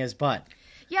leukemia's butt.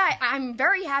 Yeah, I'm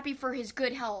very happy for his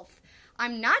good health.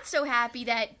 I'm not so happy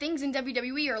that things in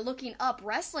WWE are looking up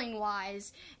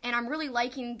wrestling-wise, and I'm really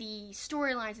liking the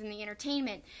storylines and the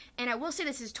entertainment. And I will say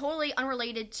this is totally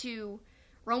unrelated to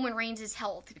Roman Reigns'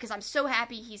 health, because I'm so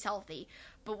happy he's healthy.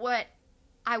 But what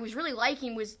I was really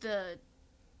liking was the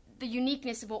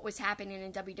uniqueness of what was happening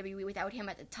in WWE without him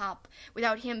at the top,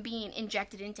 without him being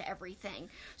injected into everything.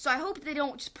 So I hope they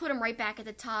don't just put him right back at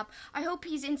the top. I hope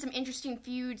he's in some interesting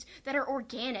feuds that are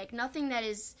organic, nothing that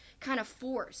is kind of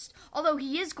forced. Although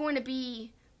he is going to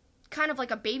be kind of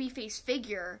like a babyface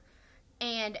figure,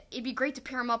 and it'd be great to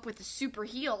pair him up with a super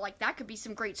heel. Like, that could be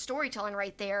some great storytelling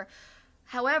right there.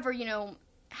 However, you know,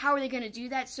 how are they going to do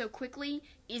that so quickly?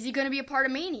 Is he going to be a part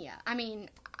of Mania? I mean,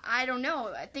 I don't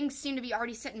know. Things seem to be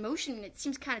already set in motion, and it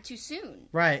seems kind of too soon.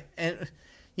 Right. And,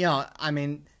 you know, I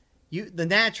mean, the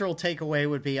natural takeaway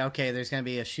would be, okay, there's going to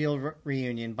be a Shield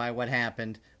reunion by what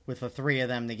happened with the three of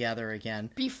them together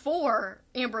again. Before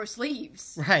Ambrose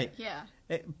leaves. Right. Yeah.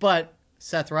 But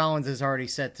Seth Rollins is already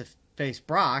set to face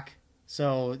Brock,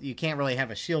 so you can't really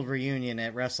have a Shield reunion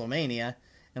at WrestleMania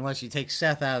unless you take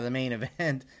Seth out of the main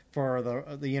event for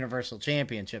the Universal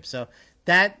Championship. So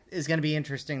that is going to be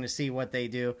interesting to see what they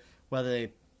do, whether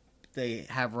they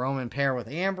have Roman pair with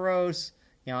Ambrose.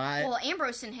 You know, well,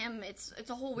 Ambrose and him, it's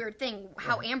a whole weird thing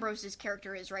how Ambrose's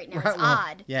character is right now. It's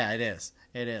odd. Yeah, it is.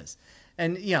 It is.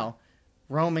 And, you know,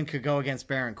 Roman could go against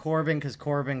Baron Corbin because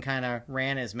Corbin kind of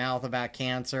ran his mouth about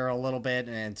cancer a little bit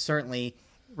and certainly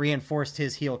reinforced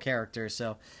his heel character.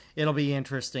 So it'll be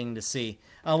interesting to see.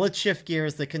 Let's shift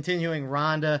gears. The continuing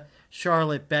Ronda,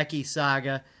 Charlotte, Becky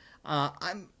saga.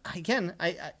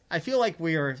 I feel like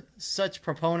we are such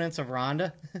proponents of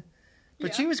Ronda,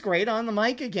 but she was great on the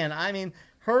mic again. I mean,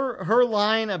 her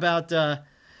line about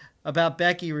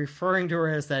Becky referring to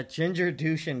her as that ginger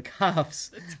douche in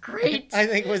cuffs. It's great. I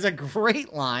think was a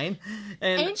great line.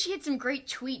 And she had some great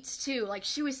tweets too. Like,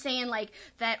 she was saying like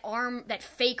that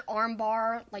fake arm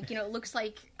bar, like, you know, it looks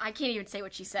like, I can't even say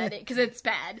what she said because it's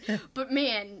bad. But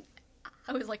man,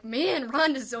 I was like, man,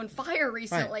 Ronda's on fire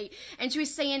recently. Right. And she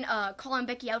was saying, calling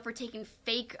Becky out for taking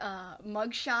fake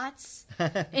mug shots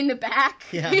in the back.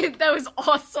 Yeah. That was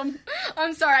awesome.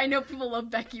 I'm sorry, I know people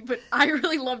love Becky, but I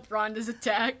really loved Ronda's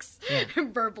attacks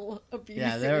and verbal abuse.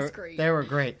 Yeah, it was great. They were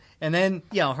great. And then,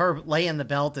 you know, her laying the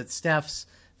belt at Steph's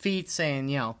feet saying,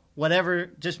 you know,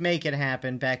 whatever, just make it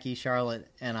happen, Becky, Charlotte,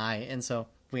 and I. And so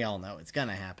we all know it's going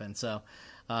to happen. So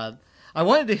I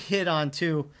wanted to hit on,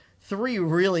 too, 3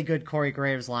 really good Corey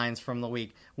Graves lines from the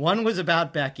week. One was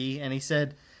about Becky, and he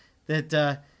said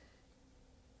that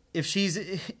if she's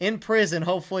in prison,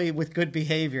 hopefully with good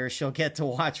behavior, she'll get to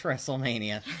watch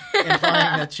WrestleMania,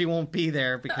 implying that she won't be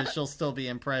there because she'll still be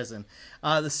in prison.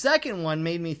 The second one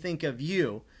made me think of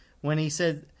you when he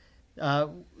said,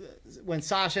 when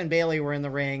Sasha and Bayley were in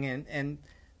the ring, and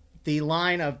the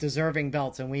line of deserving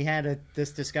belts, and we had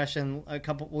this discussion a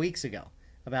couple weeks ago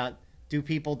about, do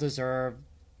people deserve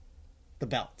the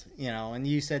belt, you know, and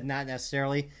you said not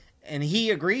necessarily, and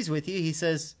he agrees with you. He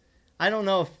says, I don't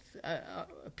know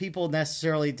if people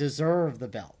necessarily deserve the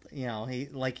belt, you know.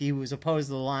 He was opposed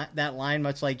to that line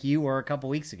much like you were a couple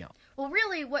weeks ago. Well,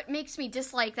 really what makes me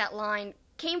dislike that line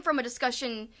came from a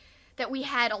discussion that we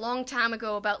had a long time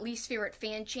ago about least favorite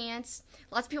fan chants.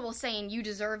 Lots of people saying you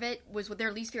deserve it was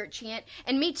their least favorite chant,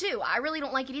 and me too. I really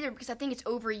don't like it either because I think it's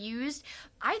overused.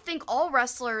 I think all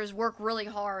wrestlers work really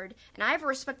hard, and I have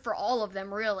respect for all of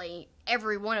them, really,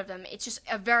 every one of them. It's just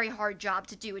a very hard job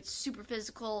to do. It's super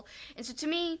physical, and so to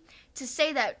me, to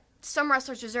say that some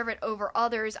wrestlers deserve it over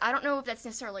others, I don't know if that's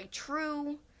necessarily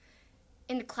true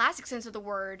in the classic sense of the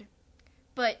word,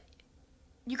 but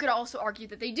you could also argue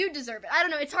that they do deserve it. I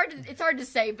don't know. It's hard to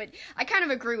say, but I kind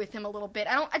of agree with him a little bit.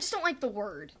 I just don't like the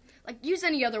word. Like, use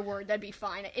any other word, that'd be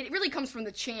fine. It really comes from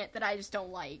the chant that I just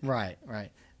don't like. Right.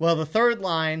 Well, the third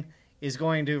line is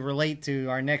going to relate to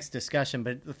our next discussion,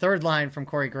 but the third line from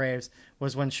Corey Graves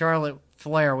was when Charlotte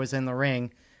Flair was in the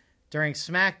ring during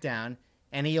SmackDown,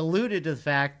 and he alluded to the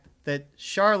fact that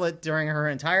Charlotte, during her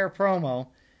entire promo,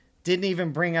 didn't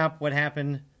even bring up what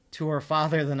happened to her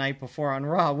father the night before on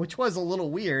Raw, which was a little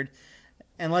weird.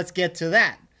 And let's get to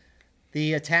that.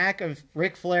 The attack of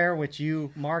Ric Flair, which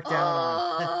you marked out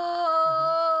on.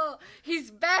 Oh,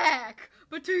 he's back!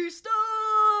 Batista!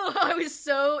 I was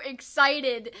so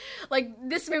excited. Like,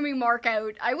 this made me mark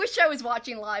out. I wish I was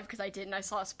watching live because I didn't. I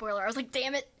saw a spoiler. I was like,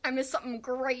 damn it, I missed something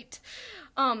great.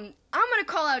 I'm gonna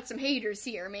call out some haters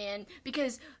here, man,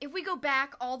 because if we go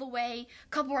back all the way, a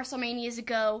couple WrestleManias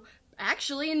ago,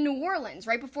 actually in New Orleans,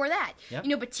 right before that. Yep. You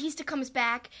know, Batista comes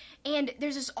back, and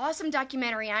there's this awesome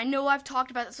documentary. I know I've talked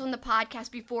about this on the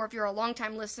podcast before. If you're a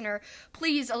longtime listener,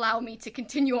 please allow me to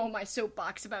continue on my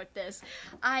soapbox about this.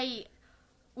 I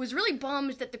was really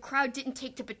bummed that the crowd didn't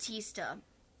take to Batista.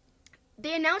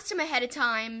 They announced him ahead of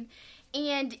time,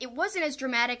 and it wasn't as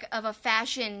dramatic of a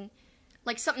fashion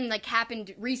like something like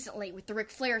happened recently with the Ric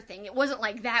Flair thing. It wasn't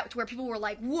like that, to where people were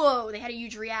like, whoa, they had a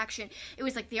huge reaction. It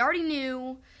was like they already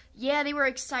knew. Yeah, they were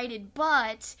excited,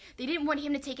 but they didn't want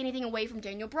him to take anything away from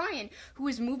Daniel Bryan, who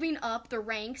was moving up the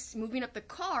ranks, moving up the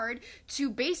card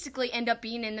to basically end up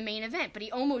being in the main event. But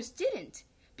he almost didn't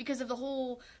because of the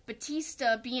whole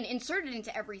Batista being inserted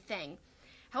into everything.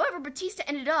 However, Batista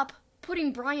ended up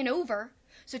putting Bryan over.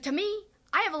 So to me,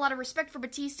 I have a lot of respect for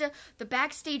Batista. The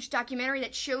backstage documentary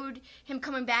that showed him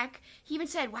coming back, he even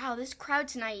said, wow, this crowd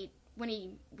tonight, when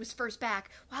he was first back,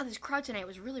 wow, this crowd tonight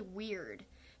was really weird.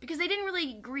 Because they didn't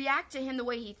really react to him the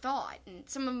way he thought. And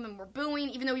some of them were booing,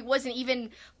 even though he wasn't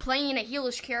even playing a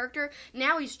heelish character.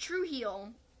 Now he's true heel.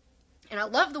 And I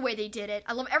love the way they did it.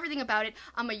 I love everything about it.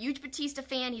 I'm a huge Batista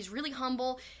fan. He's really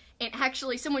humble. And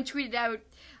actually, someone tweeted out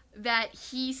that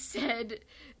he said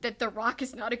that The Rock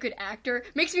is not a good actor.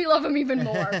 Makes me love him even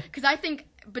more. Because I think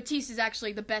Batista is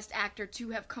actually the best actor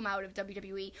to have come out of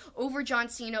WWE. Over John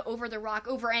Cena, over The Rock,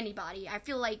 over anybody. I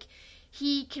feel like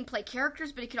he can play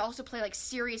characters, but he can also play like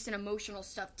serious and emotional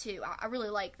stuff too. I really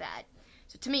like that.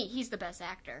 So to me, he's the best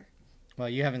actor. Well,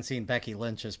 you haven't seen Becky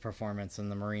Lynch's performance in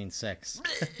the Marine 6.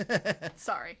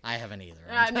 Sorry. I haven't either.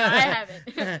 No, I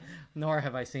haven't. Nor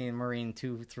have I seen Marine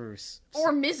 2 through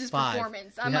or Mrs. 5.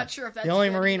 Performance. I'm not sure if that's the only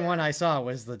good Marine either. one I saw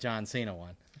was the John Cena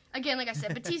one. Again, like I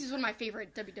said, Batista's one of my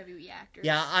favorite WWE actors.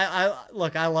 Yeah, I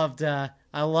loved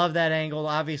that angle.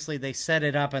 Obviously, they set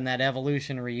it up in that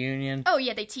Evolution reunion. Oh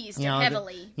yeah, they teased it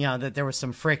heavily. That there was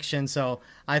some friction, so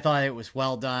I thought it was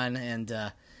well done, and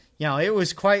it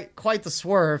was quite the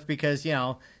swerve because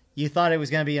you thought it was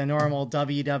going to be a normal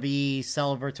WWE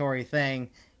celebratory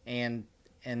thing, and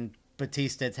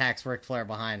Batista attacks Ric Flair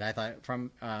behind. I thought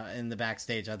from in the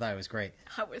backstage, I thought it was great.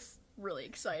 I was really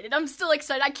excited. I'm still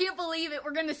excited. I can't believe it.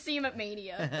 We're going to see him at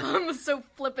Mania. I'm so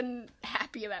flippin'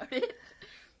 happy about it.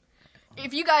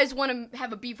 If you guys want to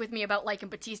have a beef with me about liking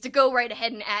Batista, go right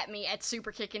ahead and at me at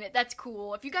Super Kicking It. That's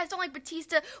cool. If you guys don't like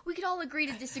Batista, we could all agree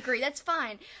to disagree. That's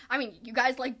fine. I mean, you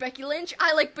guys like Becky Lynch.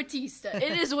 I like Batista.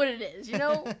 It is what it is,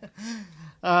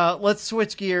 Let's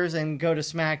switch gears and go to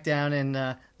SmackDown. And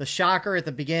the shocker at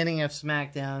the beginning of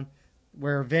SmackDown,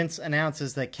 where Vince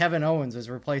announces that Kevin Owens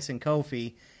is replacing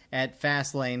Kofi at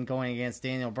Fastlane going against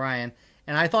Daniel Bryan.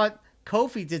 And I thought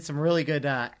Kofi did some really good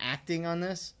acting on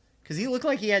this, because he looked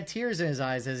like he had tears in his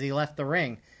eyes as he left the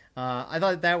ring. I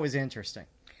thought that was interesting.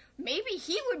 Maybe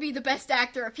he would be the best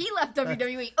actor if he left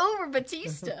WWE over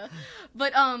Batista.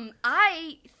 But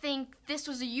I think this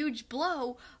was a huge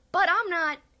blow, but I'm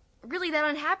not really that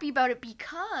unhappy about it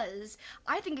because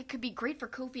I think it could be great for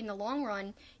Kofi in the long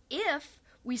run if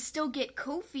we still get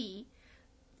Kofi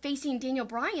facing Daniel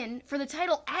Bryan for the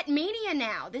title at Mania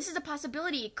now. This is a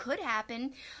possibility. It could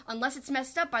happen unless it's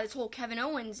messed up by this whole Kevin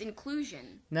Owens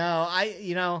inclusion. No,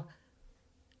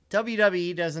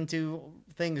 WWE doesn't do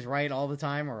things right all the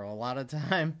time or a lot of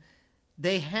time.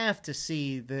 They have to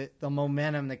see the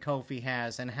momentum that Kofi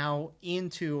has and how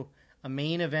into a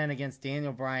main event against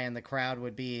Daniel Bryan the crowd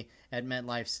would be at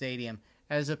MetLife Stadium,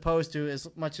 as opposed to as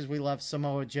much as we love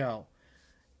Samoa Joe.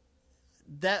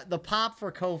 That the pop for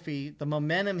Kofi, the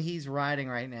momentum he's riding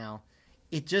right now,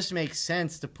 it just makes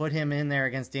sense to put him in there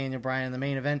against Daniel Bryan in the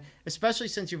main event, especially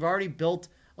since you've already built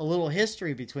a little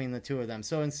history between the two of them.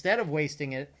 So instead of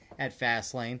wasting it at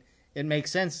Fastlane, it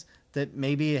makes sense that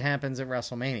maybe it happens at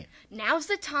WrestleMania. Now's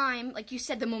the time, like you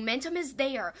said, the momentum is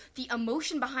there. The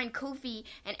emotion behind Kofi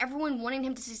and everyone wanting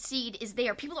him to succeed is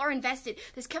there. People are invested.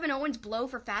 This Kevin Owens blow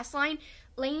for Fastlane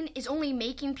Lane is only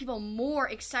making people more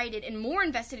excited and more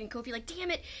invested in Kofi. Like,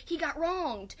 damn it, he got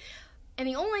wronged. And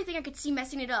the only thing I could see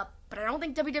messing it up, but I don't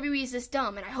think WWE is this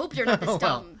dumb, and I hope they're not this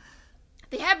dumb.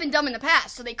 They have been dumb in the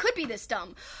past, so they could be this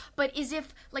dumb. But is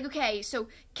if, like, okay, so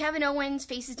Kevin Owens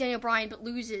faces Daniel Bryan but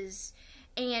loses,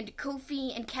 and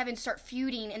Kofi and Kevin start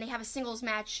feuding, and they have a singles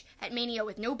match at Mania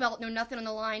with no belt, no nothing on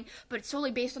the line, but it's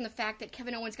solely based on the fact that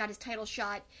Kevin Owens got his title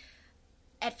shot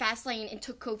at Fastlane and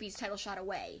took Kofi's title shot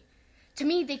away. To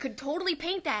me, they could totally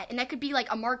paint that, and that could be like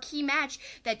a marquee match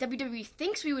that WWE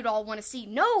thinks we would all want to see.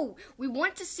 No! We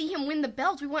want to see him win the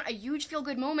belt. We want a huge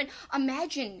feel-good moment.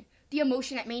 Imagine the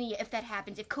emotion at Mania if that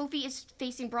happens. If Kofi is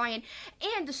facing Bryan,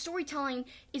 and the storytelling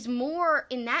is more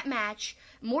in that match,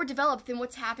 more developed than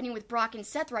what's happening with Brock and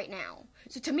Seth right now.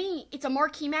 So to me, it's a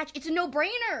marquee match. It's a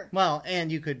no-brainer. Well, and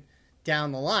you could,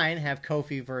 down the line, have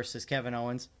Kofi versus Kevin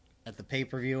Owens at the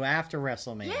pay-per-view after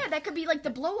WrestleMania. Yeah, that could be like the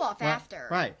blow-off after.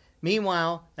 Right.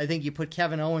 Meanwhile, I think you put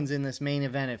Kevin Owens in this main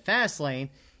event at Fastlane,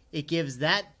 it gives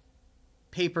that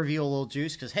pay-per-view a little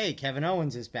juice because, hey, Kevin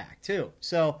Owens is back too.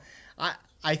 So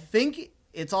I think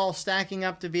it's all stacking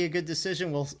up to be a good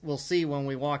decision. We'll see when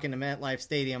we walk into MetLife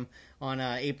Stadium on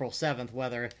April 7th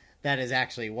whether that is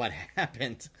actually what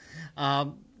happened.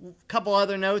 Couple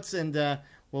other notes, and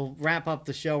we'll wrap up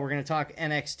the show. We're going to talk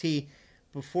NXT.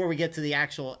 Before we get to the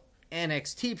actual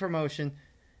NXT promotion,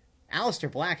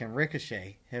 Aleister Black and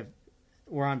Ricochet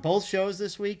were on both shows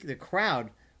this week. The crowd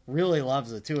really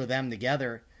loves the two of them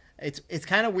together. It's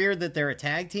kind of weird that they're a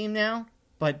tag team now,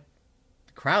 but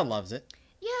the crowd loves it.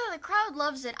 Yeah, the crowd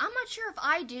loves it. I'm not sure if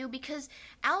I do, because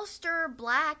Aleister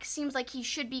Black seems like he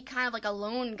should be kind of like a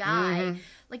lone guy. Mm-hmm.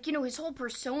 Like, you know, his whole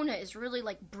persona is really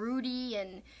like broody,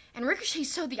 and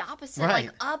Ricochet's so the opposite. Right.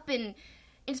 Like up and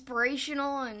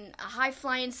inspirational and a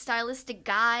high-flying stylistic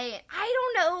guy.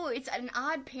 I don't know. It's an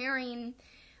odd pairing,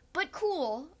 but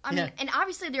cool. I mean, and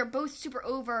obviously they're both super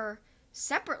over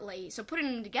separately, so putting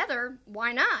them together,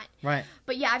 why not? Right.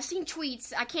 But yeah, I've seen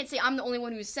tweets. I can't say I'm the only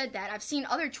one who's said that. I've seen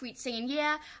other tweets saying,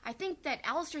 yeah, I think that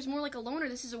Aleister's more like a loner.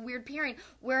 This is a weird pairing.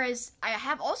 Whereas I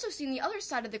have also seen the other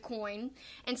side of the coin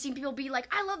and seen people be like,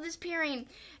 I love this pairing.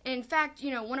 And in fact,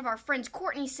 you know, one of our friends,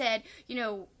 Courtney, said, you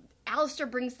know, Aleister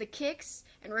brings the kicks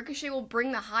and Ricochet will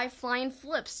bring the high-flying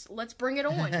flips. Let's bring it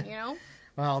on, you know?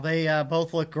 Well, they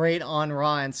both look great on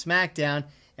Raw and SmackDown.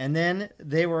 And then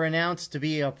they were announced to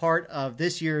be a part of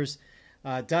this year's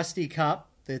Dusty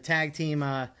Cup, the tag team,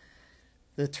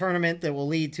 the tournament that will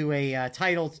lead to a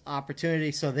title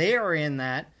opportunity. So they are in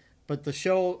that. But the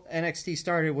show NXT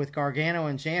started with Gargano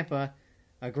and Ciampa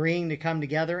agreeing to come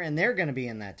together, and they're going to be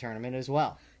in that tournament as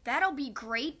well. That'll be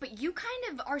great, but you kind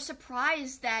of are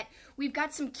surprised that we've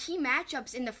got some key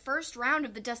matchups in the first round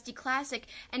of the Dusty Classic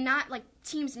and not like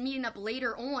teams meeting up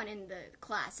later on in the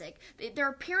Classic. They're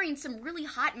appearing some really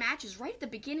hot matches right at the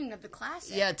beginning of the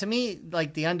Classic. Yeah, to me,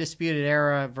 like the Undisputed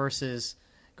Era versus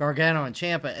Gargano and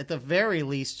Ciampa, at the very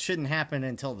least, shouldn't happen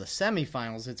until the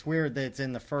semifinals. It's weird that it's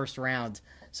in the first round,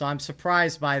 so I'm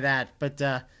surprised by that, but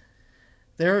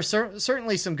there are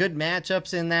certainly some good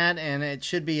matchups in that, and it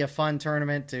should be a fun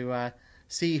tournament to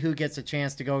see who gets a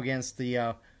chance to go against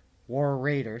the War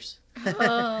Raiders.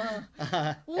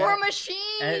 War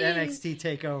Machine! At NXT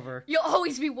TakeOver. You'll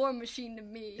always be War Machine to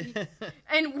me.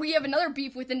 And we have another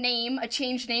beef with the name, a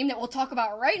changed name that we'll talk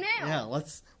about right now. Yeah,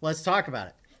 let's talk about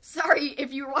it. Sorry,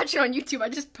 if you were watching on YouTube, I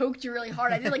just poked you really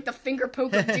hard. I did like the finger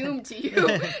poke of doom to you.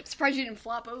 Surprised you didn't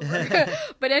flop over.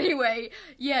 But anyway,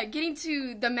 yeah, getting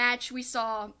to the match we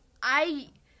saw,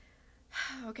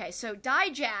 okay, so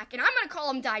Dijak, and I'm going to call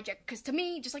him Dijak, because to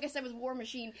me, just like I said with War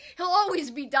Machine, he'll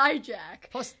always be Dijak.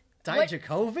 Plus,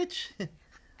 Dijakovic?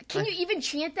 Can you even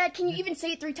chant that? Can you even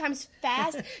say it 3 times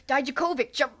fast?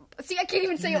 Dijakovic. See, I can't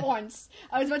even say it once.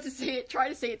 I was about to try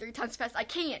to say it 3 times fast. I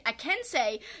can't. I can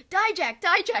say Dijak,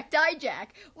 Dijak, Dijak.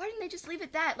 Why didn't they just leave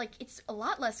it that? Like, it's a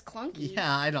lot less clunky.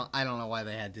 Yeah, I don't know why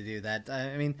they had to do that.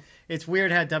 I mean, it's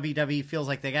weird how WWE feels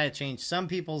like they got to change some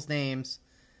people's names,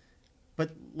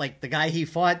 but like the guy he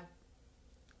fought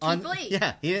on, Keith Lee.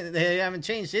 Yeah, they haven't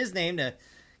changed his name to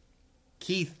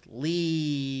Keith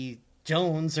Lee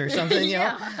Jones or something. You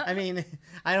know, I mean,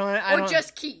 I don't. Or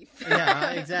just Keith.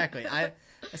 Yeah, exactly. I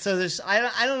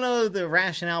don't know the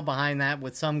rationale behind that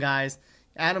with some guys.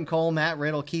 Adam Cole, Matt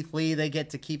Riddle, Keith Lee, they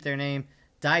get to keep their name.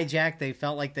 Dijak, they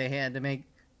felt like they had to make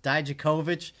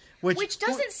Dijakovic, which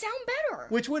doesn't sound better.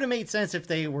 Which would have made sense if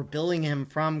they were billing him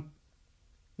from,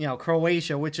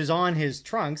 Croatia, which is on his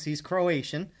trunks. He's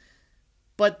Croatian.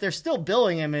 but they're still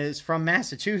billing him as from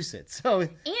Massachusetts. So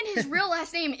And his real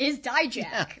last name is Dijak.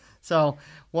 yeah, so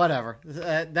whatever.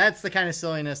 That's the kind of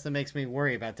silliness that makes me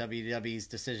worry about WWE's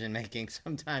decision making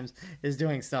sometimes, is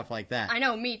doing stuff like that. I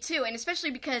know, me too, and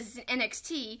especially because it's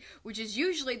NXT, which is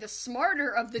usually the smarter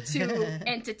of the two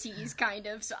entities, kind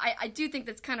of. So I do think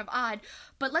that's kind of odd.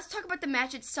 But let's talk about the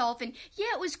match itself. And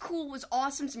yeah, it was cool, it was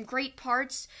awesome, some great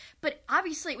parts. But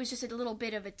obviously it was just a little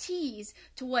bit of a tease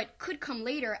to what could come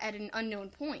later at an unknown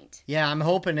point. Yeah, I'm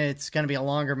hoping it's going to be a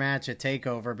longer match at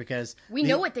TakeOver, because we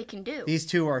know what they can do. These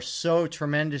two are so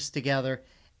tremendous together.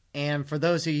 And for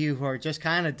those of you who are just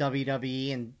kind of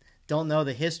WWE and don't know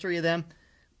the history of them,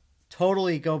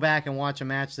 totally go back and watch a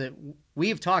match that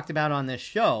we've talked about on this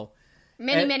show.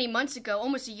 Many months ago,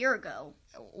 almost a year ago.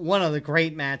 One of the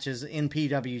great matches in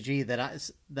PWG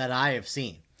that I have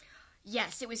seen.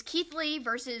 Yes, it was Keith Lee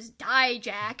versus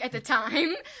Dijak at the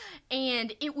time,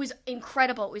 and it was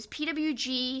incredible. It was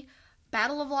PWG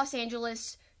Battle of Los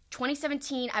Angeles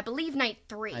 2017, I believe night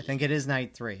 3. I think it is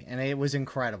night 3, and it was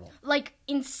incredible. Like,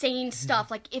 insane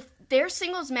stuff. Like, if their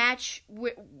singles match,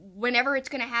 whenever it's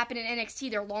going to happen in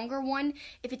NXT, their longer one,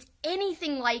 if it's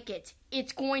anything like it,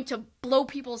 it's going to blow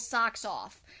people's socks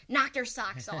off. Knock their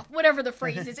socks off. Whatever the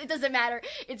phrase is. It doesn't matter.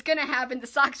 It's going to happen. The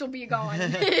socks will be gone.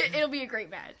 It'll be a great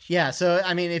match. Yeah, so,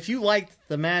 I mean, if you liked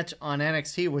the match on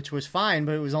NXT, which was fine,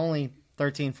 but it was only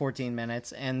 13, 14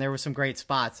 minutes, and there were some great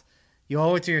spots, you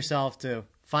owe it to yourself to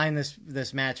find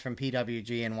this match from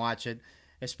PWG and watch it,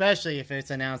 especially if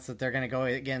it's announced that they're going to go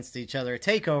against each other at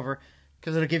TakeOver,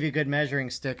 because it'll give you a good measuring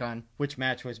stick on which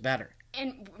match was better.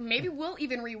 And maybe we'll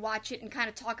even rewatch it and kind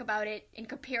of talk about it and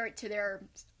compare it to their,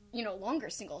 longer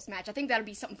singles match. I think that'll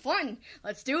be something fun.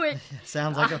 Let's do it.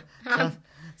 Sounds like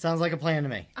a plan to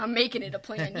me. I'm making it a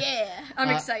plan. Yeah, I'm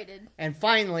excited. And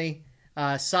finally,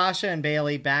 Sasha and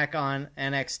Bayley back on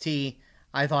NXT.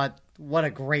 I thought, what a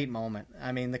great moment.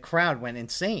 I mean, the crowd went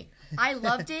insane. I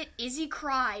loved it. Izzy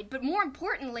cried. But more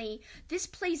importantly, this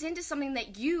plays into something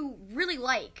that you really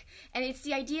like. And it's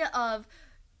the idea of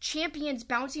champions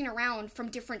bouncing around from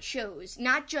different shows.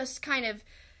 Not just kind of,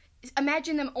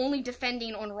 imagine them only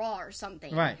defending on Raw or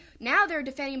something. Right. Now they're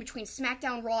defending between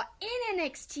SmackDown, Raw, and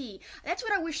NXT. That's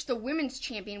what I wish the women's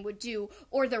champion would do,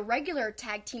 or the regular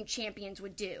tag team champions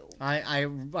would do.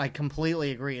 I completely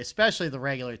agree, especially the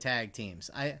regular tag teams.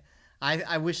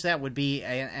 I wish that would be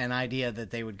an idea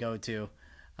that they would go to,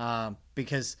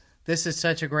 because this is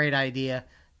such a great idea.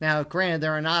 Now, granted,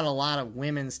 there are not a lot of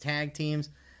women's tag teams.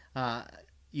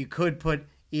 You could put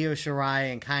Io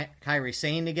Shirai and Kairi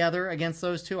Sane together against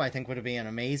those two. I think would be an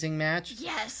amazing match.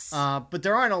 Yes. But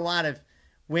there aren't a lot of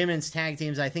women's tag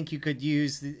teams. I think you could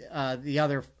use the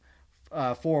other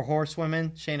 4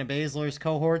 horsewomen, Shayna Baszler's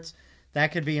cohorts.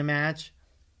 That could be a match.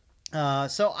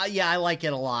 I like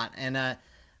it a lot, and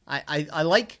I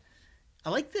like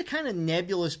the kind of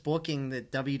nebulous booking that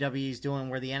WWE is doing,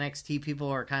 where the NXT people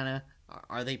are kind of,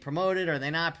 are they promoted? Are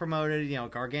they not promoted?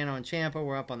 Gargano and Ciampa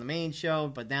were up on the main show,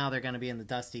 but now they're going to be in the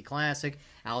Dusty Classic.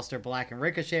 Aleister Black and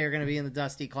Ricochet are going to be in the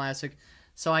Dusty Classic.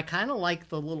 So I kind of like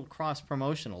the little cross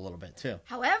promotion a little bit too.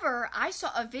 However, I saw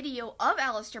a video of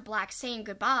Aleister Black saying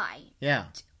goodbye. Yeah.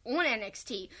 On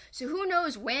NXT. So who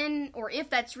knows when or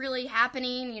if that's really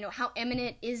happening, how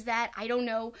imminent is that? I don't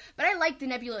know. But I like the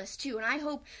nebulous too, and I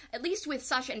hope, at least with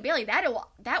Sasha and Bayley, that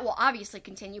will obviously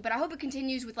continue, but I hope it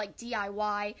continues with like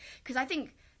DIY, because I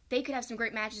think they could have some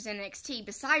great matches in NXT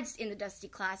besides in the Dusty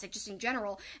Classic, just in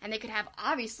general, and they could have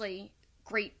obviously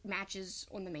great matches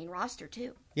on the main roster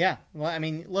too. Yeah. Well, I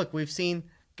mean, look, we've seen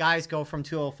guys go from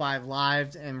 205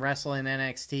 Live and wrestle in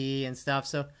NXT and stuff,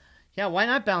 so yeah, why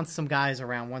not bounce some guys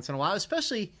around once in a while,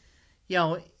 especially,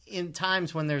 in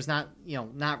times when there's not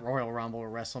Royal Rumble or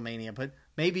WrestleMania, but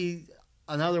maybe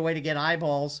another way to get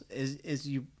eyeballs is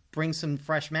you bring some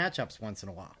fresh matchups once in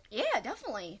a while. Yeah,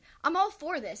 definitely. I'm all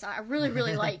for this. I really,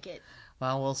 really like it.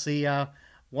 Well, we'll see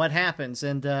what happens,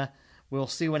 and we'll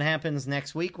see what happens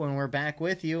next week when we're back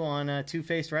with you on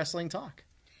Two-Faced Wrestling Talk.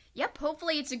 Yep,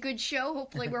 hopefully it's a good show.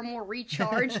 Hopefully we're more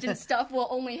recharged and stuff. We'll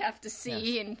only have to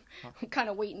see and kind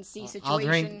of wait and see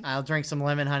situation. I'll drink some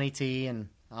lemon honey tea, and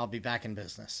I'll be back in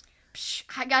business. Psh,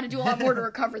 I got to do a lot more to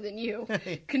recover than you,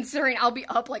 considering I'll be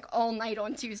up like all night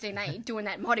on Tuesday night doing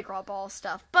that Mardi Gras ball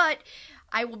stuff. But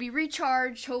I will be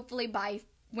recharged hopefully by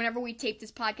whenever we tape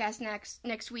this podcast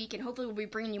next week, and hopefully we'll be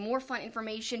bringing you more fun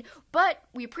information. But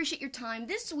we appreciate your time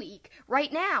this week,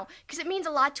 right now, because it means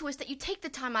a lot to us that you take the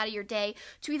time out of your day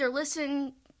to either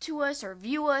listen to us or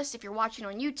view us if you're watching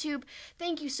on YouTube.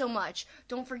 Thank you so much.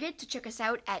 Don't forget to check us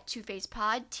out at Two Face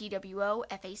Pod,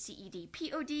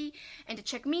 TWOFACEDPOD, and to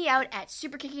check me out at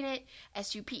Superkickingit,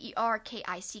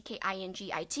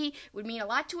 SUPERKICKINGIT. It would mean a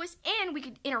lot to us, and we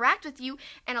could interact with you,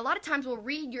 and a lot of times we'll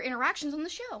read your interactions on the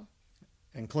show.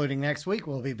 Including next week,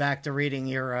 we'll be back to reading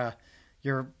your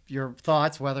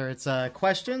thoughts, whether it's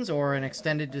questions or an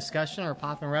extended discussion or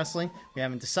Poppin' Wrestling. We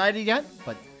haven't decided yet,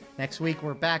 but next week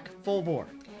we're back full bore.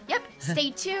 Yep,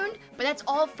 stay tuned, but that's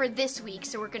all for this week,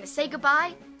 so we're going to say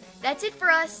goodbye. That's it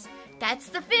for us. That's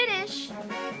the finish.